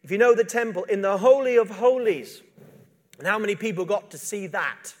they, if you know the temple, in the Holy of Holies. And how many people got to see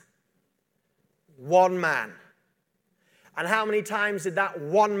that? One man. And how many times did that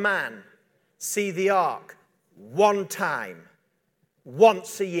one man see the ark? One time.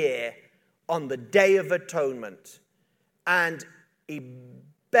 Once a year on the Day of Atonement. And he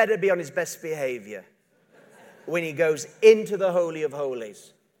better be on his best behavior when he goes into the Holy of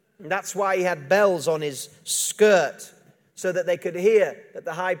Holies. And that's why he had bells on his skirt, so that they could hear that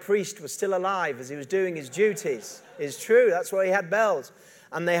the high priest was still alive as he was doing his duties. It's true, that's why he had bells.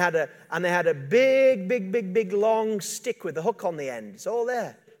 And they had a big, long stick with a hook on the end. It's all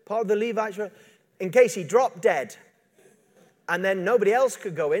there. Part of the Levites, in case he dropped dead. And then nobody else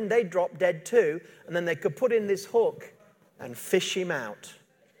could go in. They'd drop dead too. And then they could put in this hook and fish him out.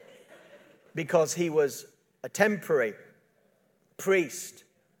 Because he was a temporary priest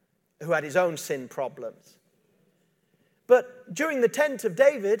who had his own sin problems. But during the tent of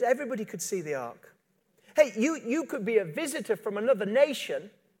David, everybody could see the ark. Hey, you could be a visitor from another nation,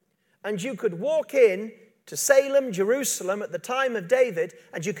 and you could walk in to Salem, Jerusalem at the time of David,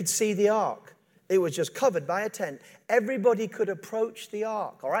 and you could see the ark. It was just covered by a tent. Everybody could approach the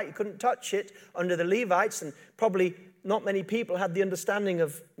ark, all right? You couldn't touch it under the Levites, and probably not many people had the understanding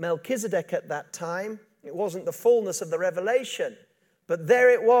of Melchizedek at that time. It wasn't the fullness of the revelation, but there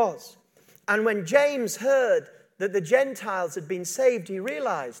it was. And when James heard that the Gentiles had been saved, he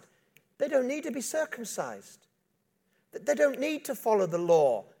realized they don't need to be circumcised. They don't need to follow the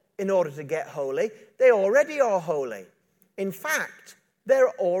law in order to get holy. They already are holy. In fact, They're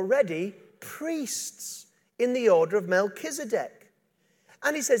already priests in the order of Melchizedek.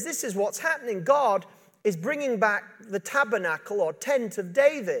 And he says this is what's happening. God is bringing back the tabernacle or tent of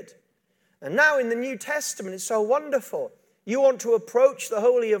David. And now in the New Testament, it's so wonderful. You want to approach the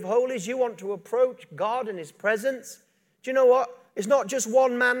Holy of Holies. You want to approach God and his presence. Do you know what? It's not just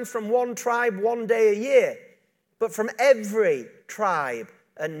one man from one tribe one day a year, but from every tribe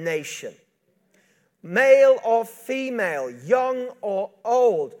and nation. Male or female, young or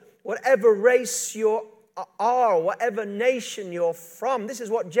old, whatever race you are, whatever nation you're from. This is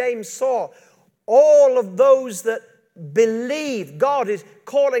what James saw. All of those that believe, God is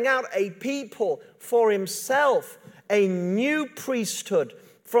calling out a people for himself, a new priesthood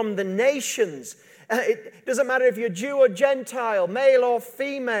from the nations. It doesn't matter if you're Jew or Gentile, male or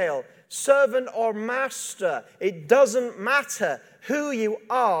female, servant or master. It doesn't matter who you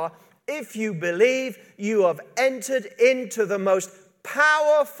are. If you believe, you have entered into the most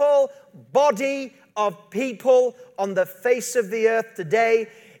powerful body of people on the face of the earth today.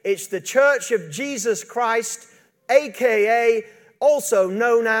 It's the Church of Jesus Christ, a.k.a. also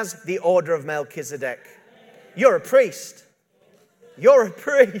known as the Order of Melchizedek. You're a priest. You're a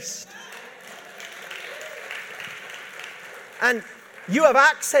priest. And you have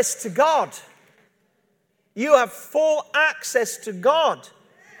access to God. You have full access to God.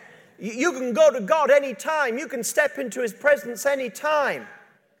 You can go to God anytime. You can step into his presence anytime.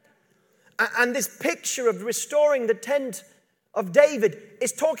 And this picture of restoring the tent of David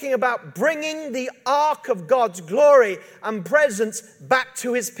is talking about bringing the ark of God's glory and presence back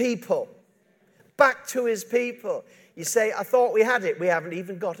to his people. Back to his people. You say, I thought we had it. We haven't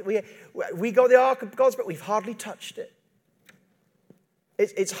even got it. We got the ark of God's, but we've hardly touched it.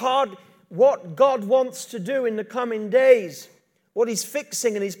 It's hard. What God wants to do in the coming days, what he's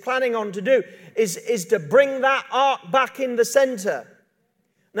fixing and he's planning on to do, is to bring that ark back in the center.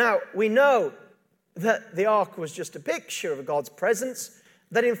 Now, we know that the ark was just a picture of God's presence,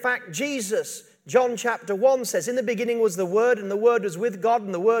 that in fact Jesus, John chapter 1 says, in the beginning was the Word, and the Word was with God,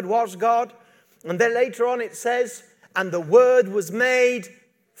 and the Word was God. And then later on it says, and the Word was made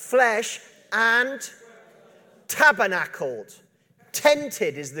flesh and tabernacled.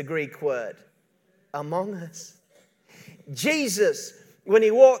 Tented is the Greek word. Among us. Jesus, when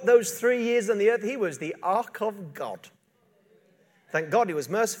he walked those 3 years on the earth, he was the ark of God. Thank God he was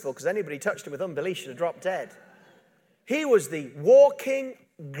merciful, because anybody touched him with unbelief should have dropped dead. He was the walking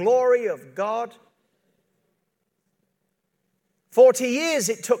glory of God. 40 years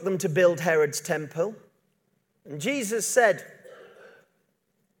it took them to build Herod's temple. And Jesus said,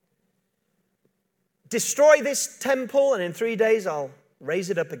 destroy this temple, and in 3 days I'll raise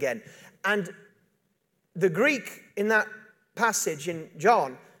it up again. And the Greek in that passage in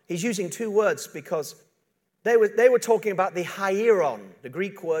John, he's using two words because they were talking about the hieron, the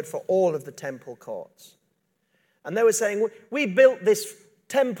Greek word for all of the temple courts. And they were saying, we built this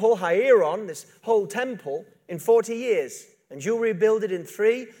temple, hieron, this whole temple, in 40 years. And you'll rebuild it in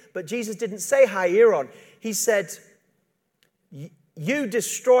 3. But Jesus didn't say hieron. He said, you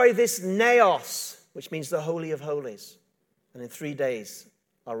destroy this naos, which means the Holy of Holies. And in 3 days,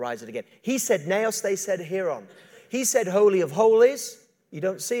 I'll rise it again. He said naos, they said hieron. He said Holy of Holies. You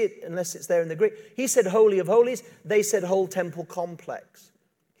don't see it unless it's there in the Greek. He said Holy of Holies. They said whole temple complex.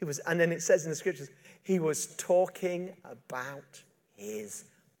 And then it says in the scriptures, he was talking about his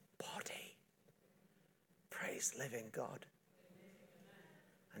body. Praise living God.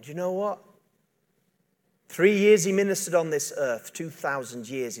 And you know what? 3 years he ministered on this earth. 2,000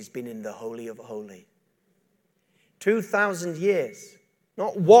 years he's been in the Holy of Holies. 2,000 years.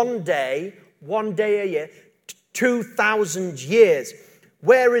 Not one day a year. 2,000 years.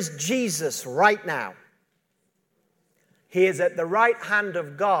 Where is Jesus right now? He is at the right hand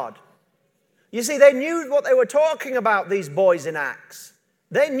of God. You see, they knew what they were talking about, these boys in Acts.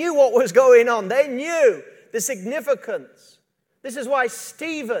 They knew what was going on. They knew the significance. This is why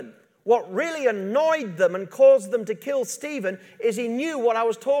Stephen, what really annoyed them and caused them to kill Stephen, is he knew what I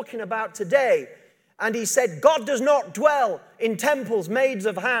was talking about today. And he said, God does not dwell in temples made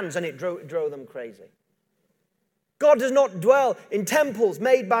of hands. And it drove them crazy. God does not dwell in temples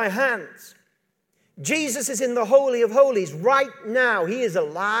made by hands. Jesus is in the Holy of Holies right now. He is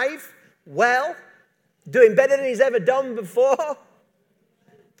alive, well, doing better than he's ever done before.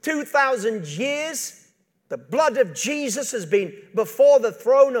 2,000 years. The blood of Jesus has been before the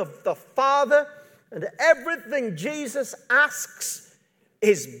throne of the Father. And everything Jesus asks,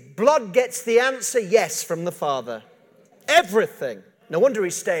 his blood gets the answer yes from the Father. Everything. No wonder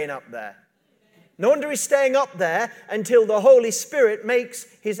he's staying up there. No wonder he's staying up there until the Holy Spirit makes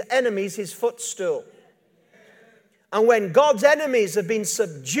his enemies his footstool. And when God's enemies have been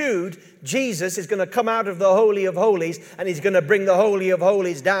subdued, Jesus is going to come out of the Holy of Holies and he's going to bring the Holy of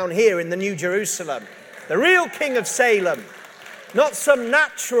Holies down here in the New Jerusalem. The real King of Salem. Not some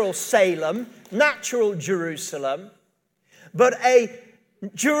natural Salem, natural Jerusalem, but a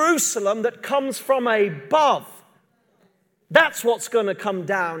Jerusalem that comes from above. That's what's going to come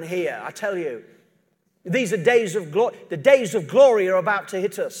down here, I tell you. These are days of glory. The days of glory are about to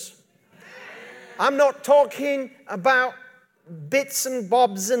hit us. I'm not talking about bits and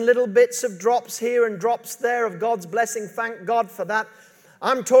bobs and little bits of drops here and drops there of God's blessing. Thank God for that.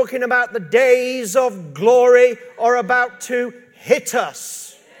 I'm talking about the days of glory are about to hit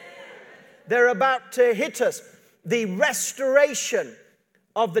us. They're about to hit us. The restoration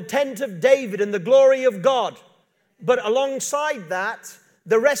of the tent of David and the glory of God. But alongside that,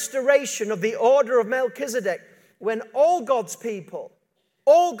 the restoration of the order of Melchizedek, when all God's people,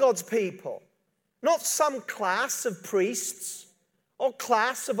 not some class of priests or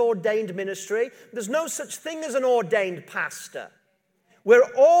class of ordained ministry. There's no such thing as an ordained pastor. We're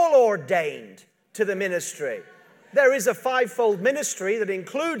all ordained to the ministry. There is a fivefold ministry that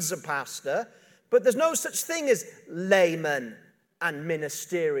includes a pastor, but there's no such thing as layman and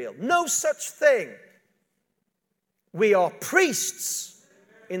ministerial. No such thing. We are priests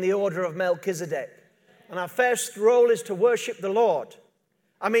in the order of Melchizedek. And our first role is to worship the Lord.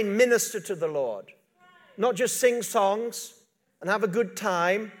 I mean, minister to the Lord. Not just sing songs and have a good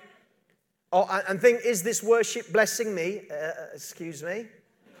time and think, is this worship blessing me? Excuse me?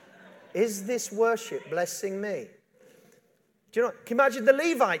 Is this worship blessing me? Do you know, can you imagine the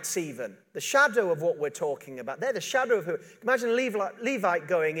Levites even? The shadow of what we're talking about. They're the shadow of who. Imagine a Levite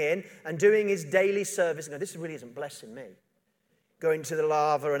going in and doing his daily service. No, this really isn't blessing me. Going to the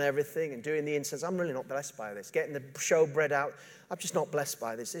lava and everything and doing the incense. I'm really not blessed by this. Getting the showbread out. I'm just not blessed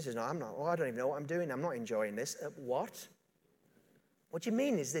by this. I don't even know what I'm doing. I'm not enjoying this. What? What do you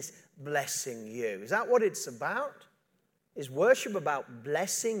mean, is this blessing you? Is that what it's about? Is worship about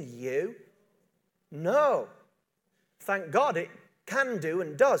blessing you? No. Thank God it can do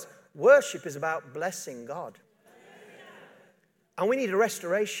and does. Worship is about blessing God. And we need a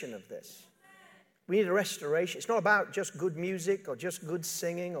restoration of this. We need a restoration. It's not about just good music or just good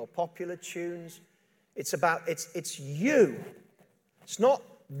singing or popular tunes. It's about, it's you. It's not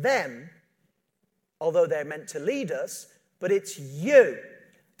them, although they're meant to lead us, but it's you.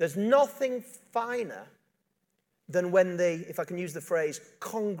 There's nothing finer than when the, if I can use the phrase,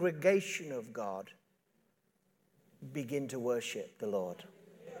 congregation of God begin to worship the Lord.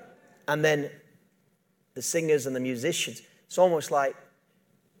 And then the singers and the musicians, it's almost like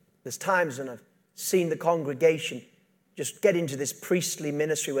there's times when I've seen the congregation just get into this priestly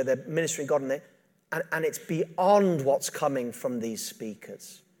ministry where they're ministering God and it's beyond what's coming from these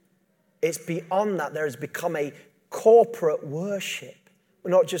speakers. It's beyond that. There has become a corporate worship.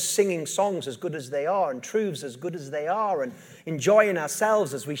 We're not just singing songs as good as they are and truths as good as they are and enjoying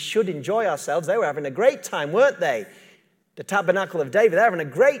ourselves as we should enjoy ourselves. They were having a great time, weren't they? The Tabernacle of David, they're having a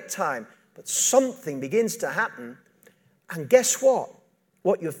great time. But something begins to happen. And guess what?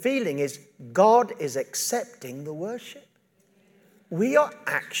 What you're feeling is God is accepting the worship. We are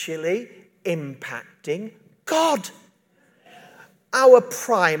actually impacting God. Our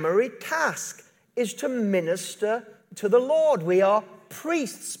primary task is to minister to the Lord. We are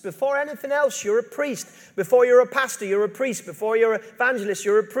priests. Before anything else, you're a priest. Before you're a pastor, you're a priest. Before you're an evangelist,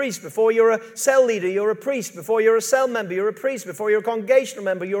 you're a priest. Before you're a cell leader, you're a priest. Before you're a cell member, you're a priest. Before you're a congregational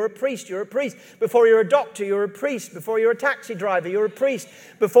member, you're a priest. You're a priest. Before you're a doctor, you're a priest. Before you're a taxi driver, you're a priest.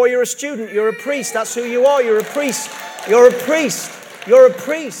 Before you're a student, you're a priest. That's who you are. You're a priest. You're a priest. You're a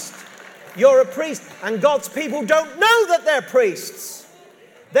priest. You're a priest. And God's people don't know that they're priests.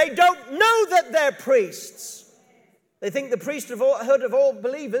 They don't know that they're priests. They think the priesthood of all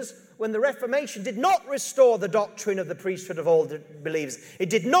believers, when the Reformation did not restore the doctrine of the priesthood of all believers.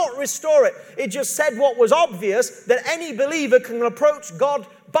 It did not restore it. It just said what was obvious, that any believer can approach God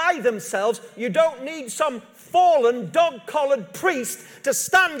by themselves. You don't need some fallen, dog-collared priest to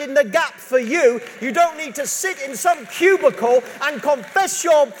stand in the gap for you. You don't need to sit in some cubicle and confess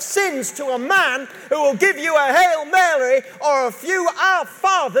your sins to a man who will give you a Hail Mary or a few Our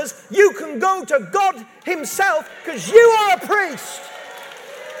Fathers. You can go to God himself because you are a priest.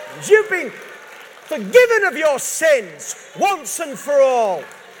 You've been forgiven of your sins once and for all.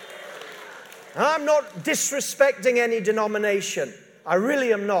 I'm not disrespecting any denomination. I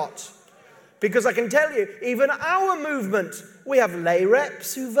really am not. Because I can tell you, even our movement, we have lay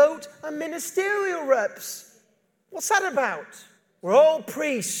reps who vote and ministerial reps. What's that about? We're all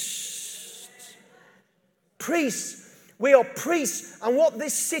priests. Priests. We are priests. And what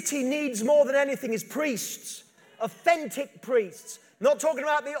this city needs more than anything is priests. authentic priests. I'm not talking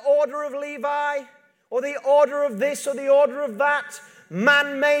about the order of Levi or the order of this or the order of that.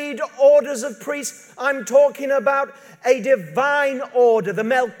 Man-made orders of priests. I'm talking about a divine order, the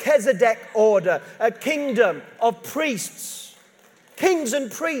Melchizedek order, a kingdom of priests, kings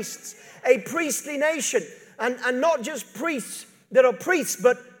and priests, a priestly nation, and not just priests that are priests,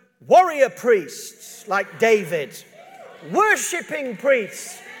 but warrior priests like David, worshipping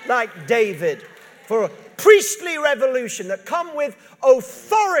priests like David, for a priestly revolution that come with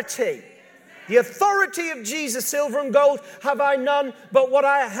authority. The authority of Jesus, silver and gold have I none, but what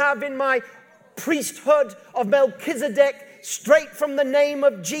I have in my priesthood of Melchizedek, straight from the name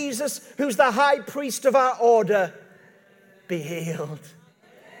of Jesus, who's the high priest of our order. Be healed.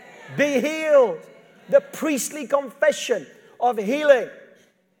 Be healed. The priestly confession of healing.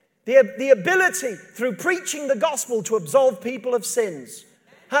 The ability through preaching the gospel to absolve people of sins.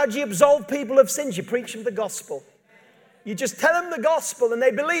 How do you absolve people of sins? You preach them the gospel. You just tell them the gospel and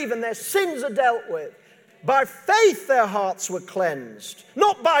they believe and their sins are dealt with. By faith their hearts were cleansed.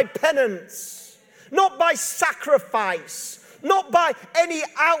 Not by penance. Not by sacrifice. Not by any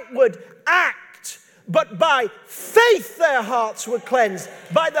outward act. But by faith their hearts were cleansed.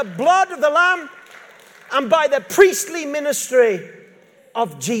 By the blood of the Lamb and by the priestly ministry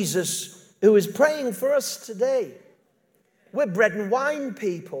of Jesus, who is praying for us today. We're bread and wine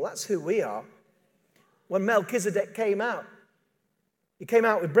people. That's who we are. When Melchizedek came out, he came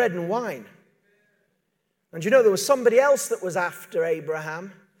out with bread and wine. And you know, there was somebody else that was after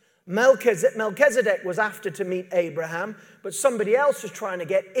Abraham. Melchizedek was after to meet Abraham, but somebody else was trying to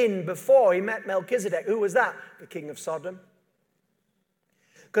get in before he met Melchizedek. Who was that? The king of Sodom.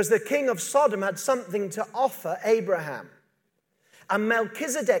 Because the king of Sodom had something to offer Abraham. And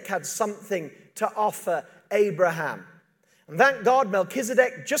Melchizedek had something to offer Abraham. And thank God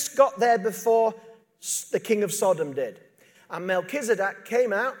Melchizedek just got there before the king of Sodom did. And Melchizedek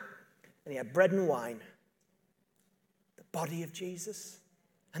came out and he had bread and wine. The body of Jesus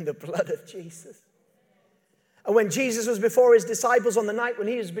and the blood of Jesus. And when Jesus was before his disciples on the night when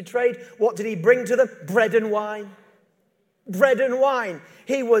he was betrayed, what did he bring to them? Bread and wine. Bread and wine.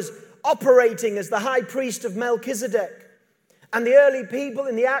 He was operating as the high priest of Melchizedek. And the early people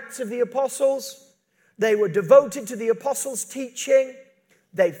in the Acts of the Apostles, they were devoted to the apostles' teaching.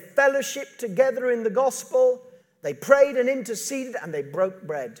 They fellowshiped together in the gospel. They prayed and interceded and they broke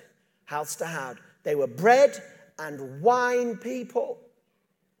bread, house to house. They were bread and wine people.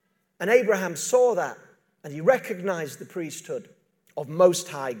 And Abraham saw that and he recognized the priesthood of Most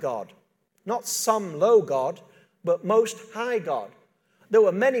High God. Not some low God, but Most High God. There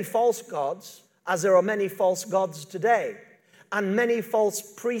were many false gods, as there are many false gods today. And many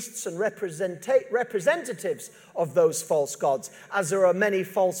false priests and representatives of those false gods, as there are many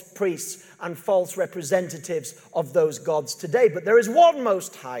false priests and false representatives of those gods today. But there is one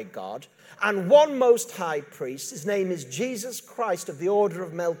Most High God and one Most High Priest. His name is Jesus Christ of the order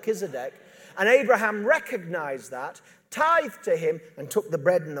of Melchizedek. And Abraham recognized that, tithed to him, and took the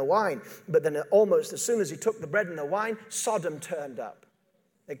bread and the wine. But then almost as soon as he took the bread and the wine, Sodom turned up.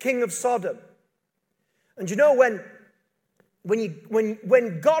 The king of Sodom. And you know, when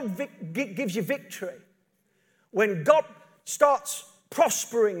God gives you victory, when God starts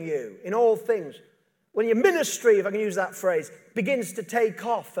prospering you in all things, when your ministry, if I can use that phrase, begins to take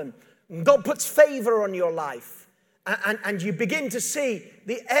off and God puts favor on your life and you begin to see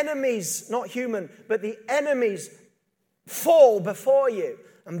the enemies, not human, but the enemies fall before you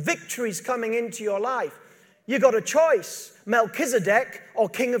and victories coming into your life, you got a choice, Melchizedek or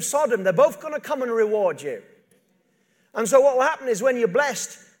king of Sodom. They're both going to come and reward you. And so what will happen is when you're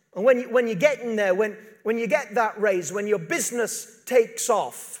blessed, and when you get in there, when you get that raise, when your business takes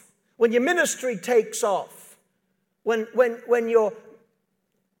off, when your ministry takes off, when your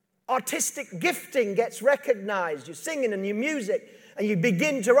artistic gifting gets recognized, you're singing and your music, and you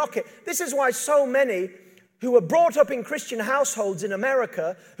begin to rock it. This is why so many who were brought up in Christian households in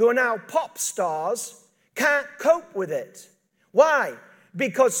America, who are now pop stars, can't cope with it. Why?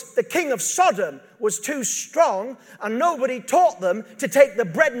 Because the king of Sodom was too strong and nobody taught them to take the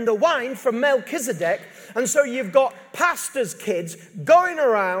bread and the wine from Melchizedek. And so you've got pastors' kids going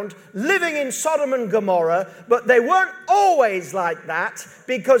around living in Sodom and Gomorrah, but they weren't always like that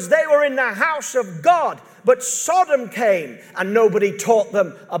because they were in the house of God. But Sodom came and nobody taught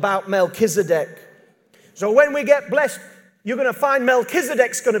them about Melchizedek. So when we get blessed, you're going to find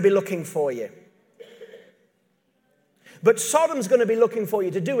Melchizedek's going to be looking for you. But Sodom's going to be looking for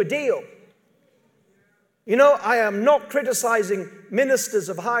you to do a deal. You know, I am not criticizing ministers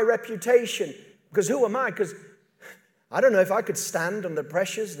of high reputation, because who am I? Because I don't know if I could stand under the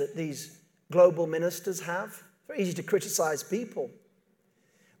pressures that these global ministers have. Very easy to criticize people.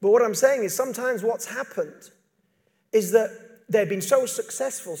 But what I'm saying is sometimes what's happened is that they've been so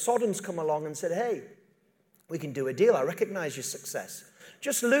successful, Sodom's come along and said, hey, we can do a deal. I recognize your success.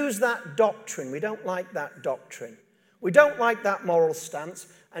 Just lose that doctrine. We don't like that doctrine. We don't like that moral stance,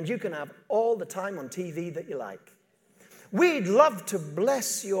 and you can have all the time on TV that you like. We'd love to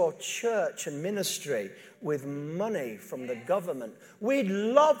bless your church and ministry with money from the government. We'd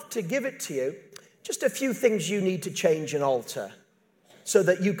love to give it to you. Just a few things you need to change and alter so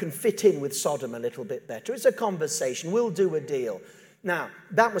that you can fit in with Sodom a little bit better. It's a conversation. We'll do a deal. Now,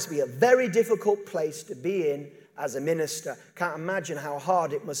 that must be a very difficult place to be in as a minister. Can't imagine how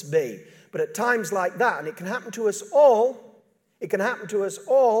hard it must be. But at times like that, and it can happen to us all,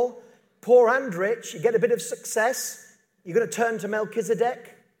 poor and rich, you get a bit of success, you're going to turn to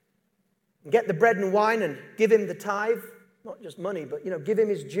Melchizedek and get the bread and wine and give him the tithe, not just money, but, give him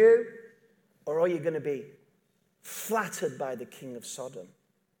his due, or are you going to be flattered by the king of Sodom?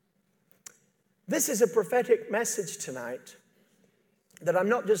 This is a prophetic message tonight that I'm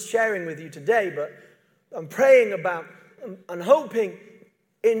not just sharing with you today, but I'm praying about and hoping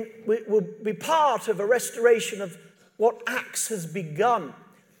will be part of a restoration of what Acts has begun.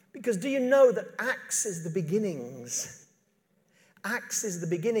 Because do you know that Acts is the beginnings? Acts is the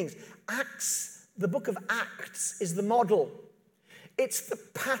beginnings. Acts, the book of Acts, is the model. It's the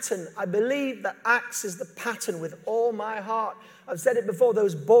pattern. I believe that Acts is the pattern with all my heart. I've said it before,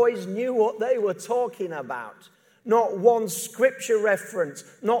 those boys knew what they were talking about. Not one scripture reference,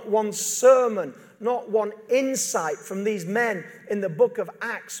 not one sermon, not one insight from these men in the book of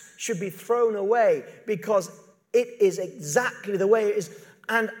Acts should be thrown away, because it is exactly the way it is.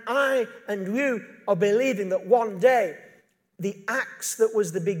 And I and you are believing that one day, the Acts that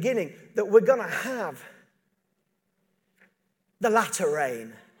was the beginning, that we're going to have the latter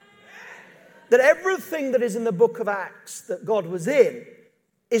rain. That everything that is in the book of Acts that God was in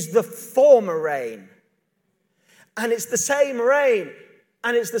is the former rain. And it's the same rain,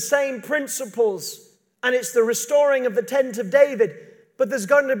 and it's the same principles, and it's the restoring of the tent of David. But there's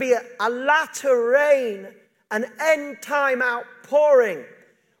going to be a latter rain, an end time outpouring,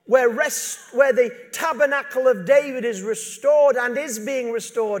 where the tabernacle of David is restored and is being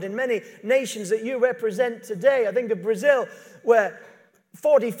restored in many nations that you represent today. I think of Brazil, where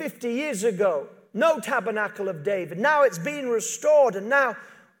 40, 50 years ago, no tabernacle of David. Now it's being restored, and now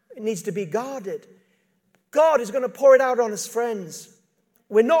it needs to be guarded. God is going to pour it out on us, friends.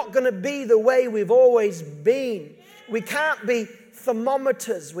 We're not going to be the way we've always been. We can't be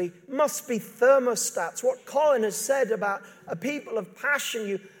thermometers. We must be thermostats. What Colin has said about a people of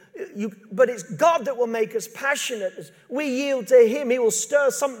passion, but it's God that will make us passionate. As we yield to Him, He will stir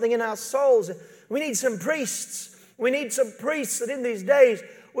something in our souls. We need some priests. We need some priests that in these days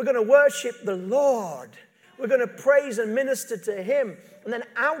we're going to worship the Lord. We're going to praise and minister to Him. And then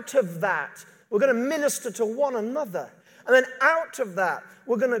out of that, we're going to minister to one another. And then out of that,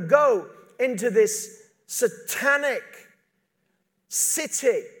 we're going to go into this satanic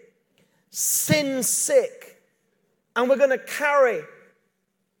city, sin sick. And we're going to carry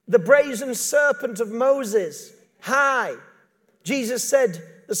the brazen serpent of Moses high. Jesus said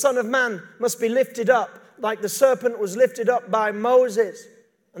the Son of Man must be lifted up like the serpent was lifted up by Moses.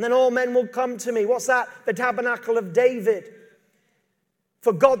 And then all men will come to me. What's that? The tabernacle of David.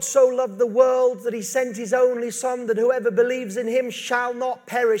 For God so loved the world that He sent His only Son, that whoever believes in Him shall not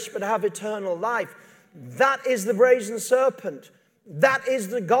perish but have eternal life. That is the brazen serpent. That is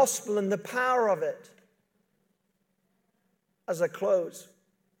the gospel and the power of it. As I close,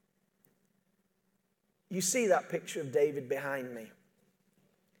 you see that picture of David behind me.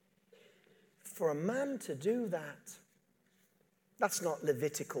 For a man to do that, that's not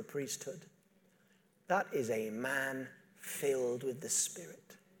Levitical priesthood. That is a man filled with the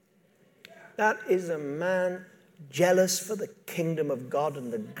Spirit. That is a man jealous for the kingdom of God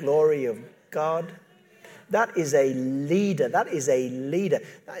and the glory of God. That is a leader. That is a leader.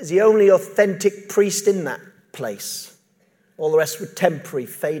 That is the only authentic priest in that place. All the rest were temporary,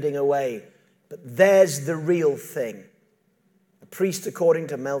 fading away. But there's the real thing. A priest according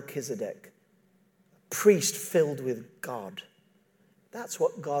to Melchizedek. A priest filled with God. That's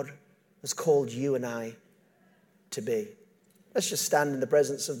what God has called you and I to be. Let's just stand in the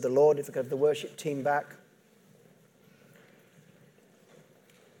presence of the Lord. If we could have the worship team back.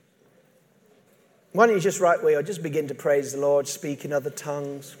 Why don't you just right where you are, just begin to praise the Lord, speak in other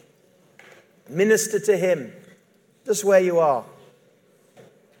tongues. Minister to Him, just where you are.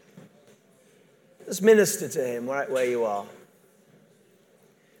 Just minister to Him right where you are.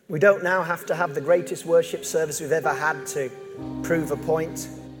 We don't now have to have the greatest worship service we've ever had to prove a point.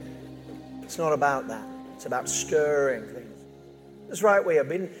 It's not about that. It's about stirring things. Just right where you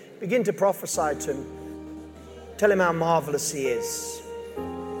are. Begin to prophesy to him. Tell him how marvelous he is,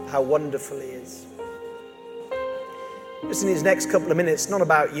 how wonderful he is. Just in these next couple of minutes, not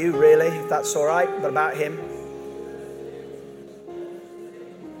about you really, if that's all right, but about him.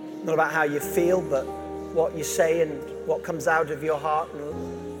 Not about how you feel, but what you say and what comes out of your heart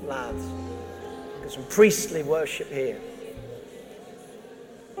and mouths. There's some priestly worship here.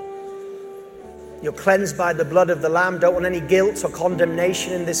 You're cleansed by the blood of the Lamb. Don't want any guilt or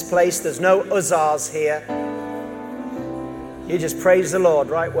condemnation in this place. There's no uzzahs here. You just praise the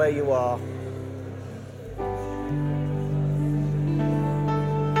Lord right where you are.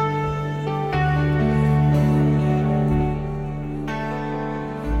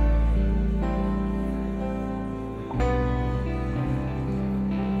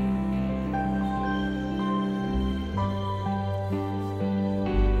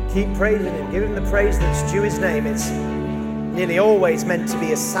 Keep praising him. Give him the praise that's due his name. It's nearly always meant to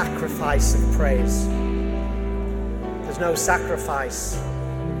be a sacrifice of praise. If there's no sacrifice,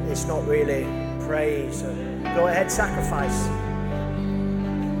 it's not really praise. So go ahead, sacrifice.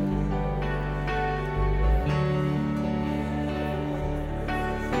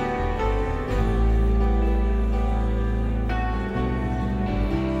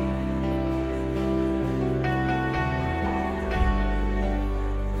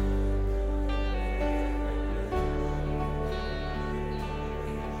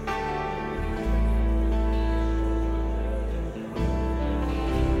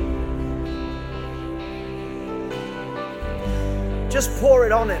 Just pour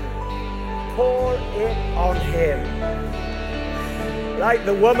it on him. Pour it on him. Like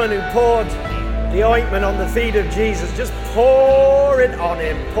the woman who poured the ointment on the feet of Jesus. Just pour it on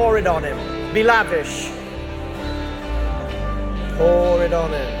him. Pour it on him. Be lavish. Pour it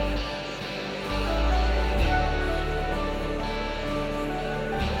on him.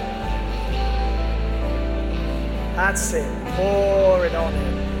 That's it. Pour it on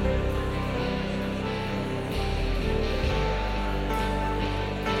him.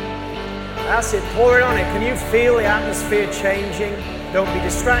 That's it, pour it on it. Can you feel the atmosphere changing? Don't be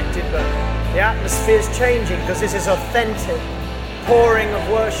distracted, but the atmosphere's changing because this is authentic pouring of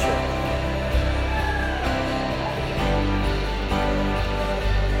worship.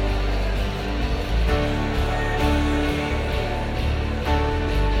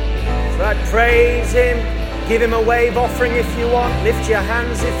 That's right, praise him. Give him a wave offering if you want. Lift your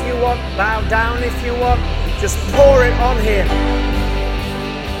hands if you want. Bow down if you want. Just pour it on him.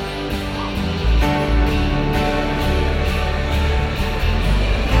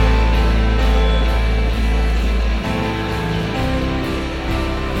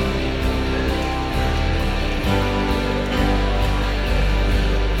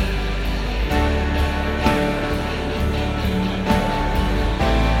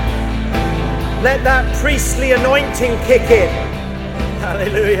 Let that priestly anointing kick in.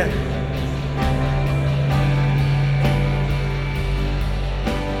 Hallelujah.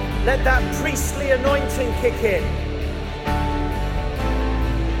 Let that priestly anointing kick in.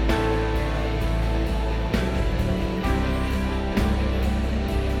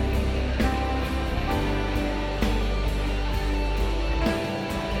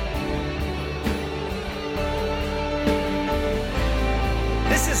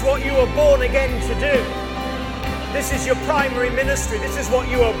 This is what you were born again to do. This is your primary ministry. This is what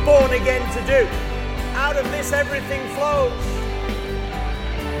you were born again to do. Out of this, everything flows.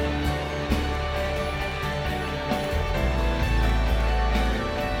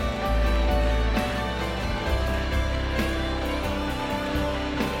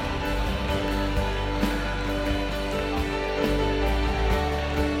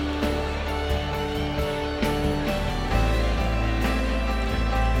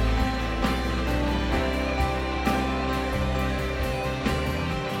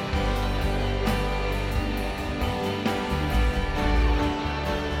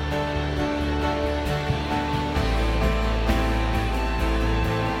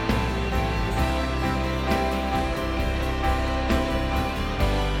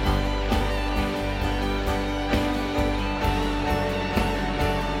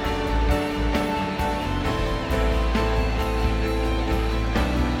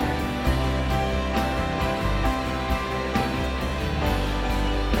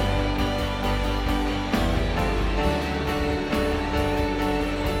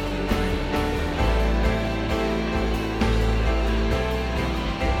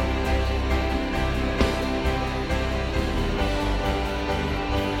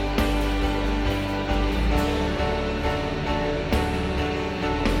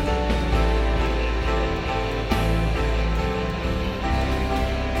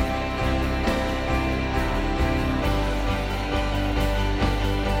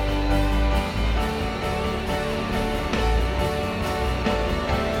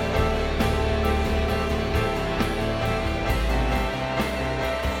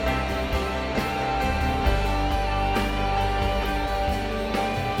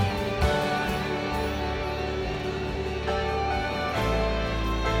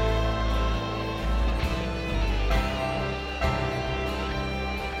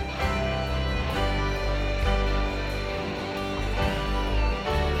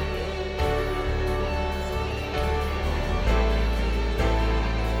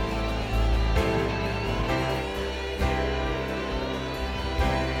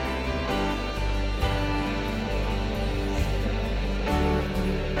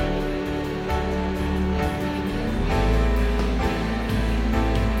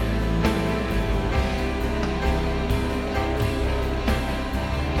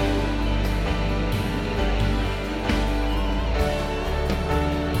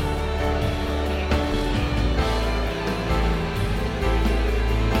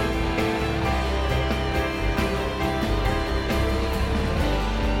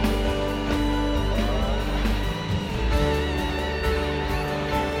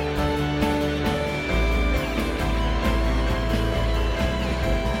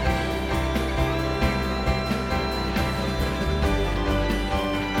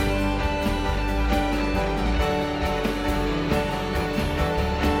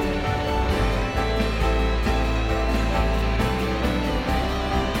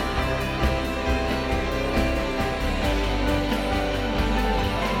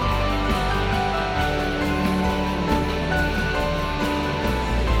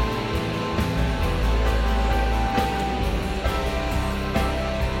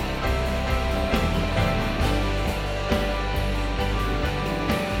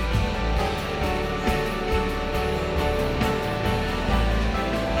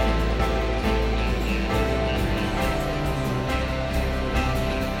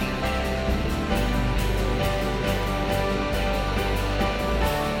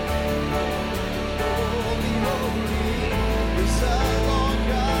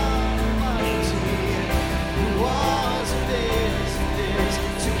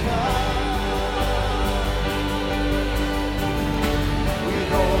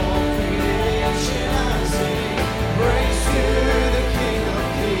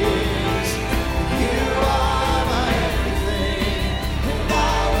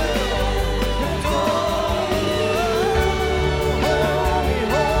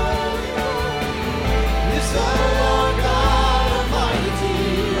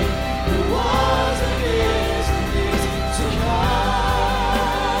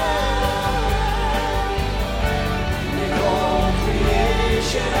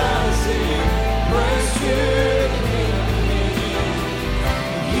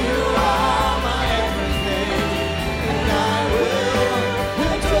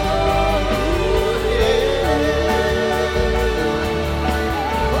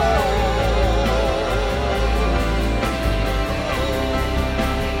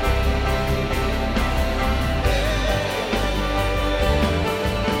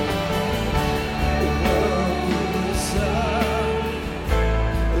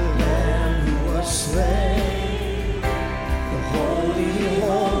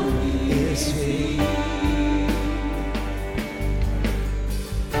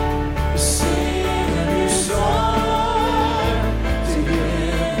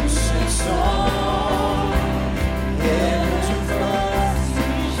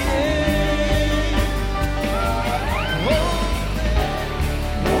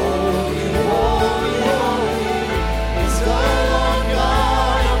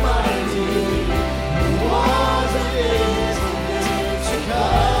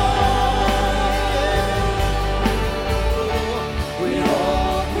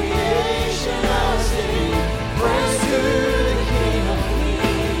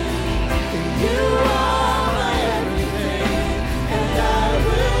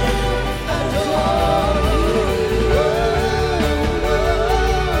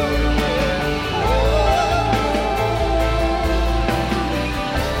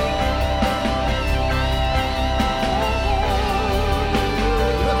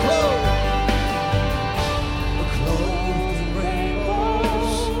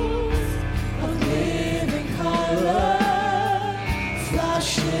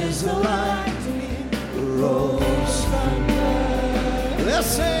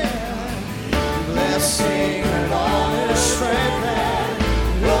 blessing and honor, strength and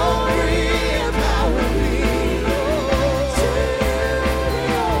glory and power be to the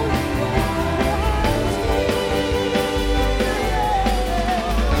only wise.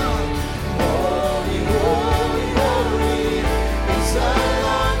 Holy, holy, holy is the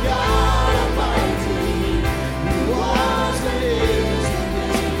Lord God Almighty, who was and is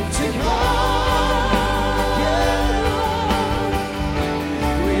to come. Yeah.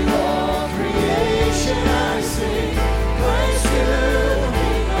 With all creation I sing praise to the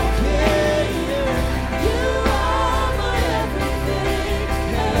King of Kings. You are my everything,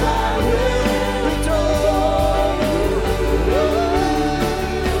 and I will adore you.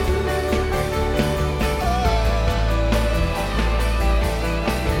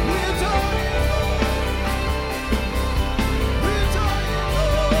 We adore you. We adore you.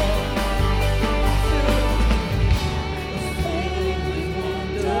 Filled with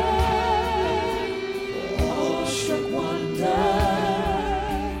wonder, awestruck wonder,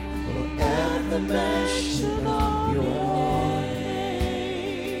 at the mention of your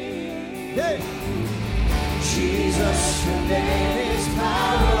name. Jesus, your name is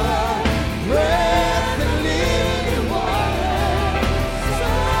power, breath and living water.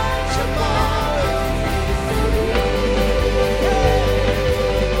 Such a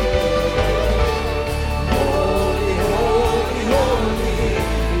holy, holy, holy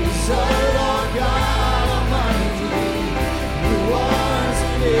is the Lord God Almighty, who was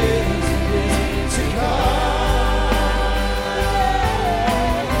and is to come.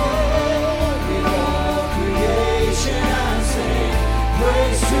 With all creation I sing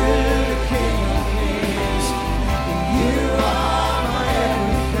praise to the King of Kings. You are my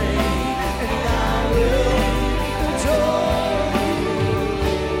everything, and I will adore you.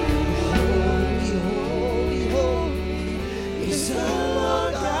 Holy, holy, holy is the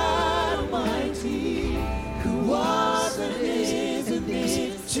Lord God Almighty, who was and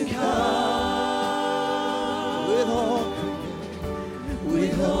is to come.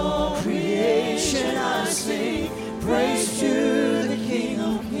 With all creation I sing praise to the King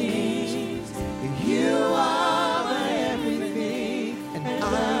of Kings. You are my everything, and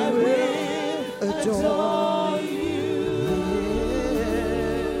I will adore you.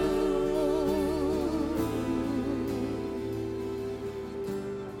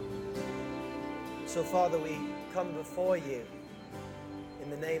 So, Father, we come before you in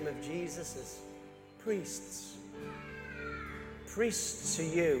the name of Jesus as priests to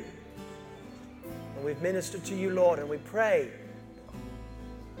you. And we've ministered to you, Lord, and we pray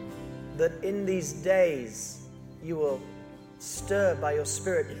that in these days you will stir by your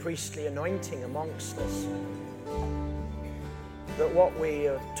Spirit the priestly anointing amongst us. That what we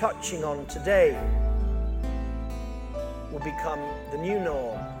are touching on today will become the new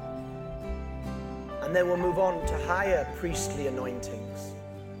norm. And then we'll move on to higher priestly anointings.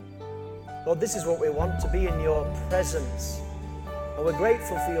 Lord, this is what we want, to be in your presence. And we're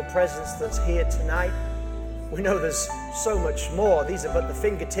grateful for your presence that's here tonight. We know there's so much more. These are but the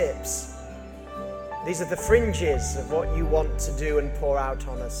fingertips. These are the fringes of what you want to do and pour out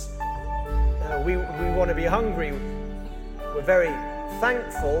on us. We want to be hungry. We're very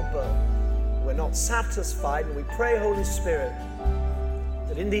thankful, but we're not satisfied. And we pray, Holy Spirit,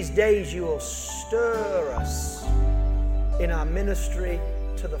 that in these days you will stir us in our ministry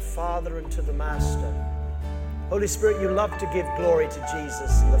to the Father and to the Master. Holy Spirit, you love to give glory to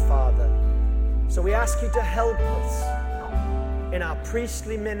Jesus and the Father. So we ask you to help us in our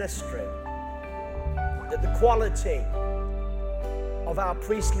priestly ministry, that the quality of our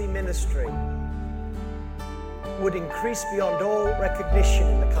priestly ministry would increase beyond all recognition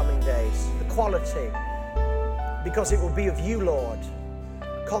in the coming days. The quality, because it will be of you, Lord,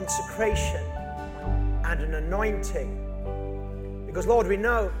 consecration and an anointing. Because, Lord, we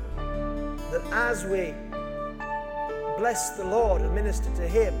know that as we bless the Lord and minister to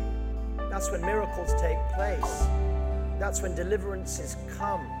him, that's when miracles take place. That's when deliverances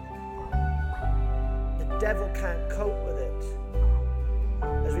come. The devil can't cope with it.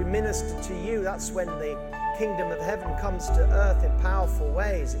 As we minister to you, that's when the kingdom of heaven comes to earth in powerful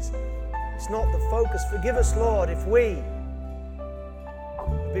ways. It's not the focus. Forgive us, Lord, if we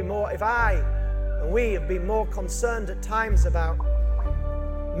have been more concerned at times about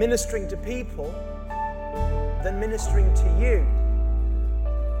ministering to people than ministering to you.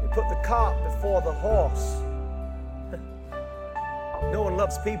 We put the cart before the horse. No one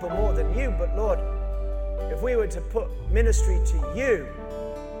loves people more than you, but Lord, if we were to put ministry to you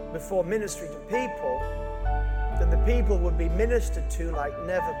before ministry to people, then the people would be ministered to like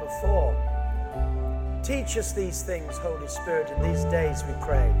never before. Teach us these things, Holy Spirit, in these days we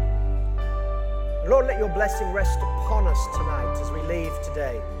pray. Lord, let your blessing rest upon us tonight as we leave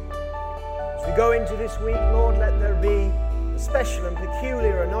today. As we go into this week, Lord, let there be a special and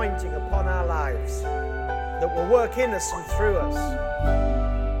peculiar anointing upon our lives that will work in us and through us.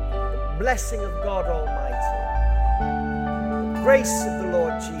 The blessing of God Almighty, the grace of the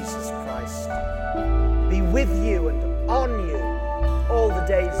Lord Jesus Christ be with you and on you all the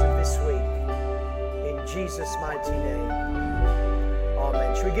days of this week. In Jesus' mighty name.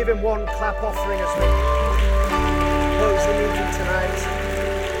 Amen. Should we give him one clap offering as we close the meeting tonight?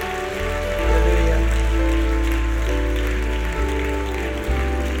 Hallelujah.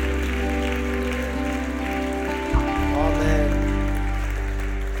 Amen.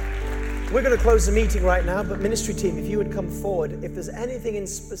 We're going to close the meeting right now, but ministry team, if you would come forward, if there's anything in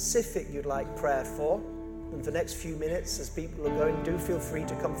specific you'd like prayer for, and for the next few minutes as people are going, do feel free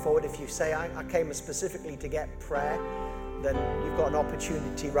to come forward. If you say, I came specifically to get prayer, then you've got an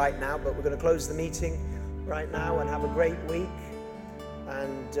opportunity right now. But we're going to close the meeting right now and have a great week.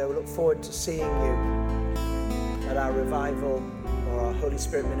 And we look forward to seeing you at our revival or our Holy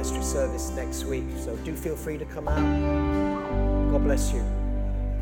Spirit ministry service next week. So do feel free to come out. God bless you.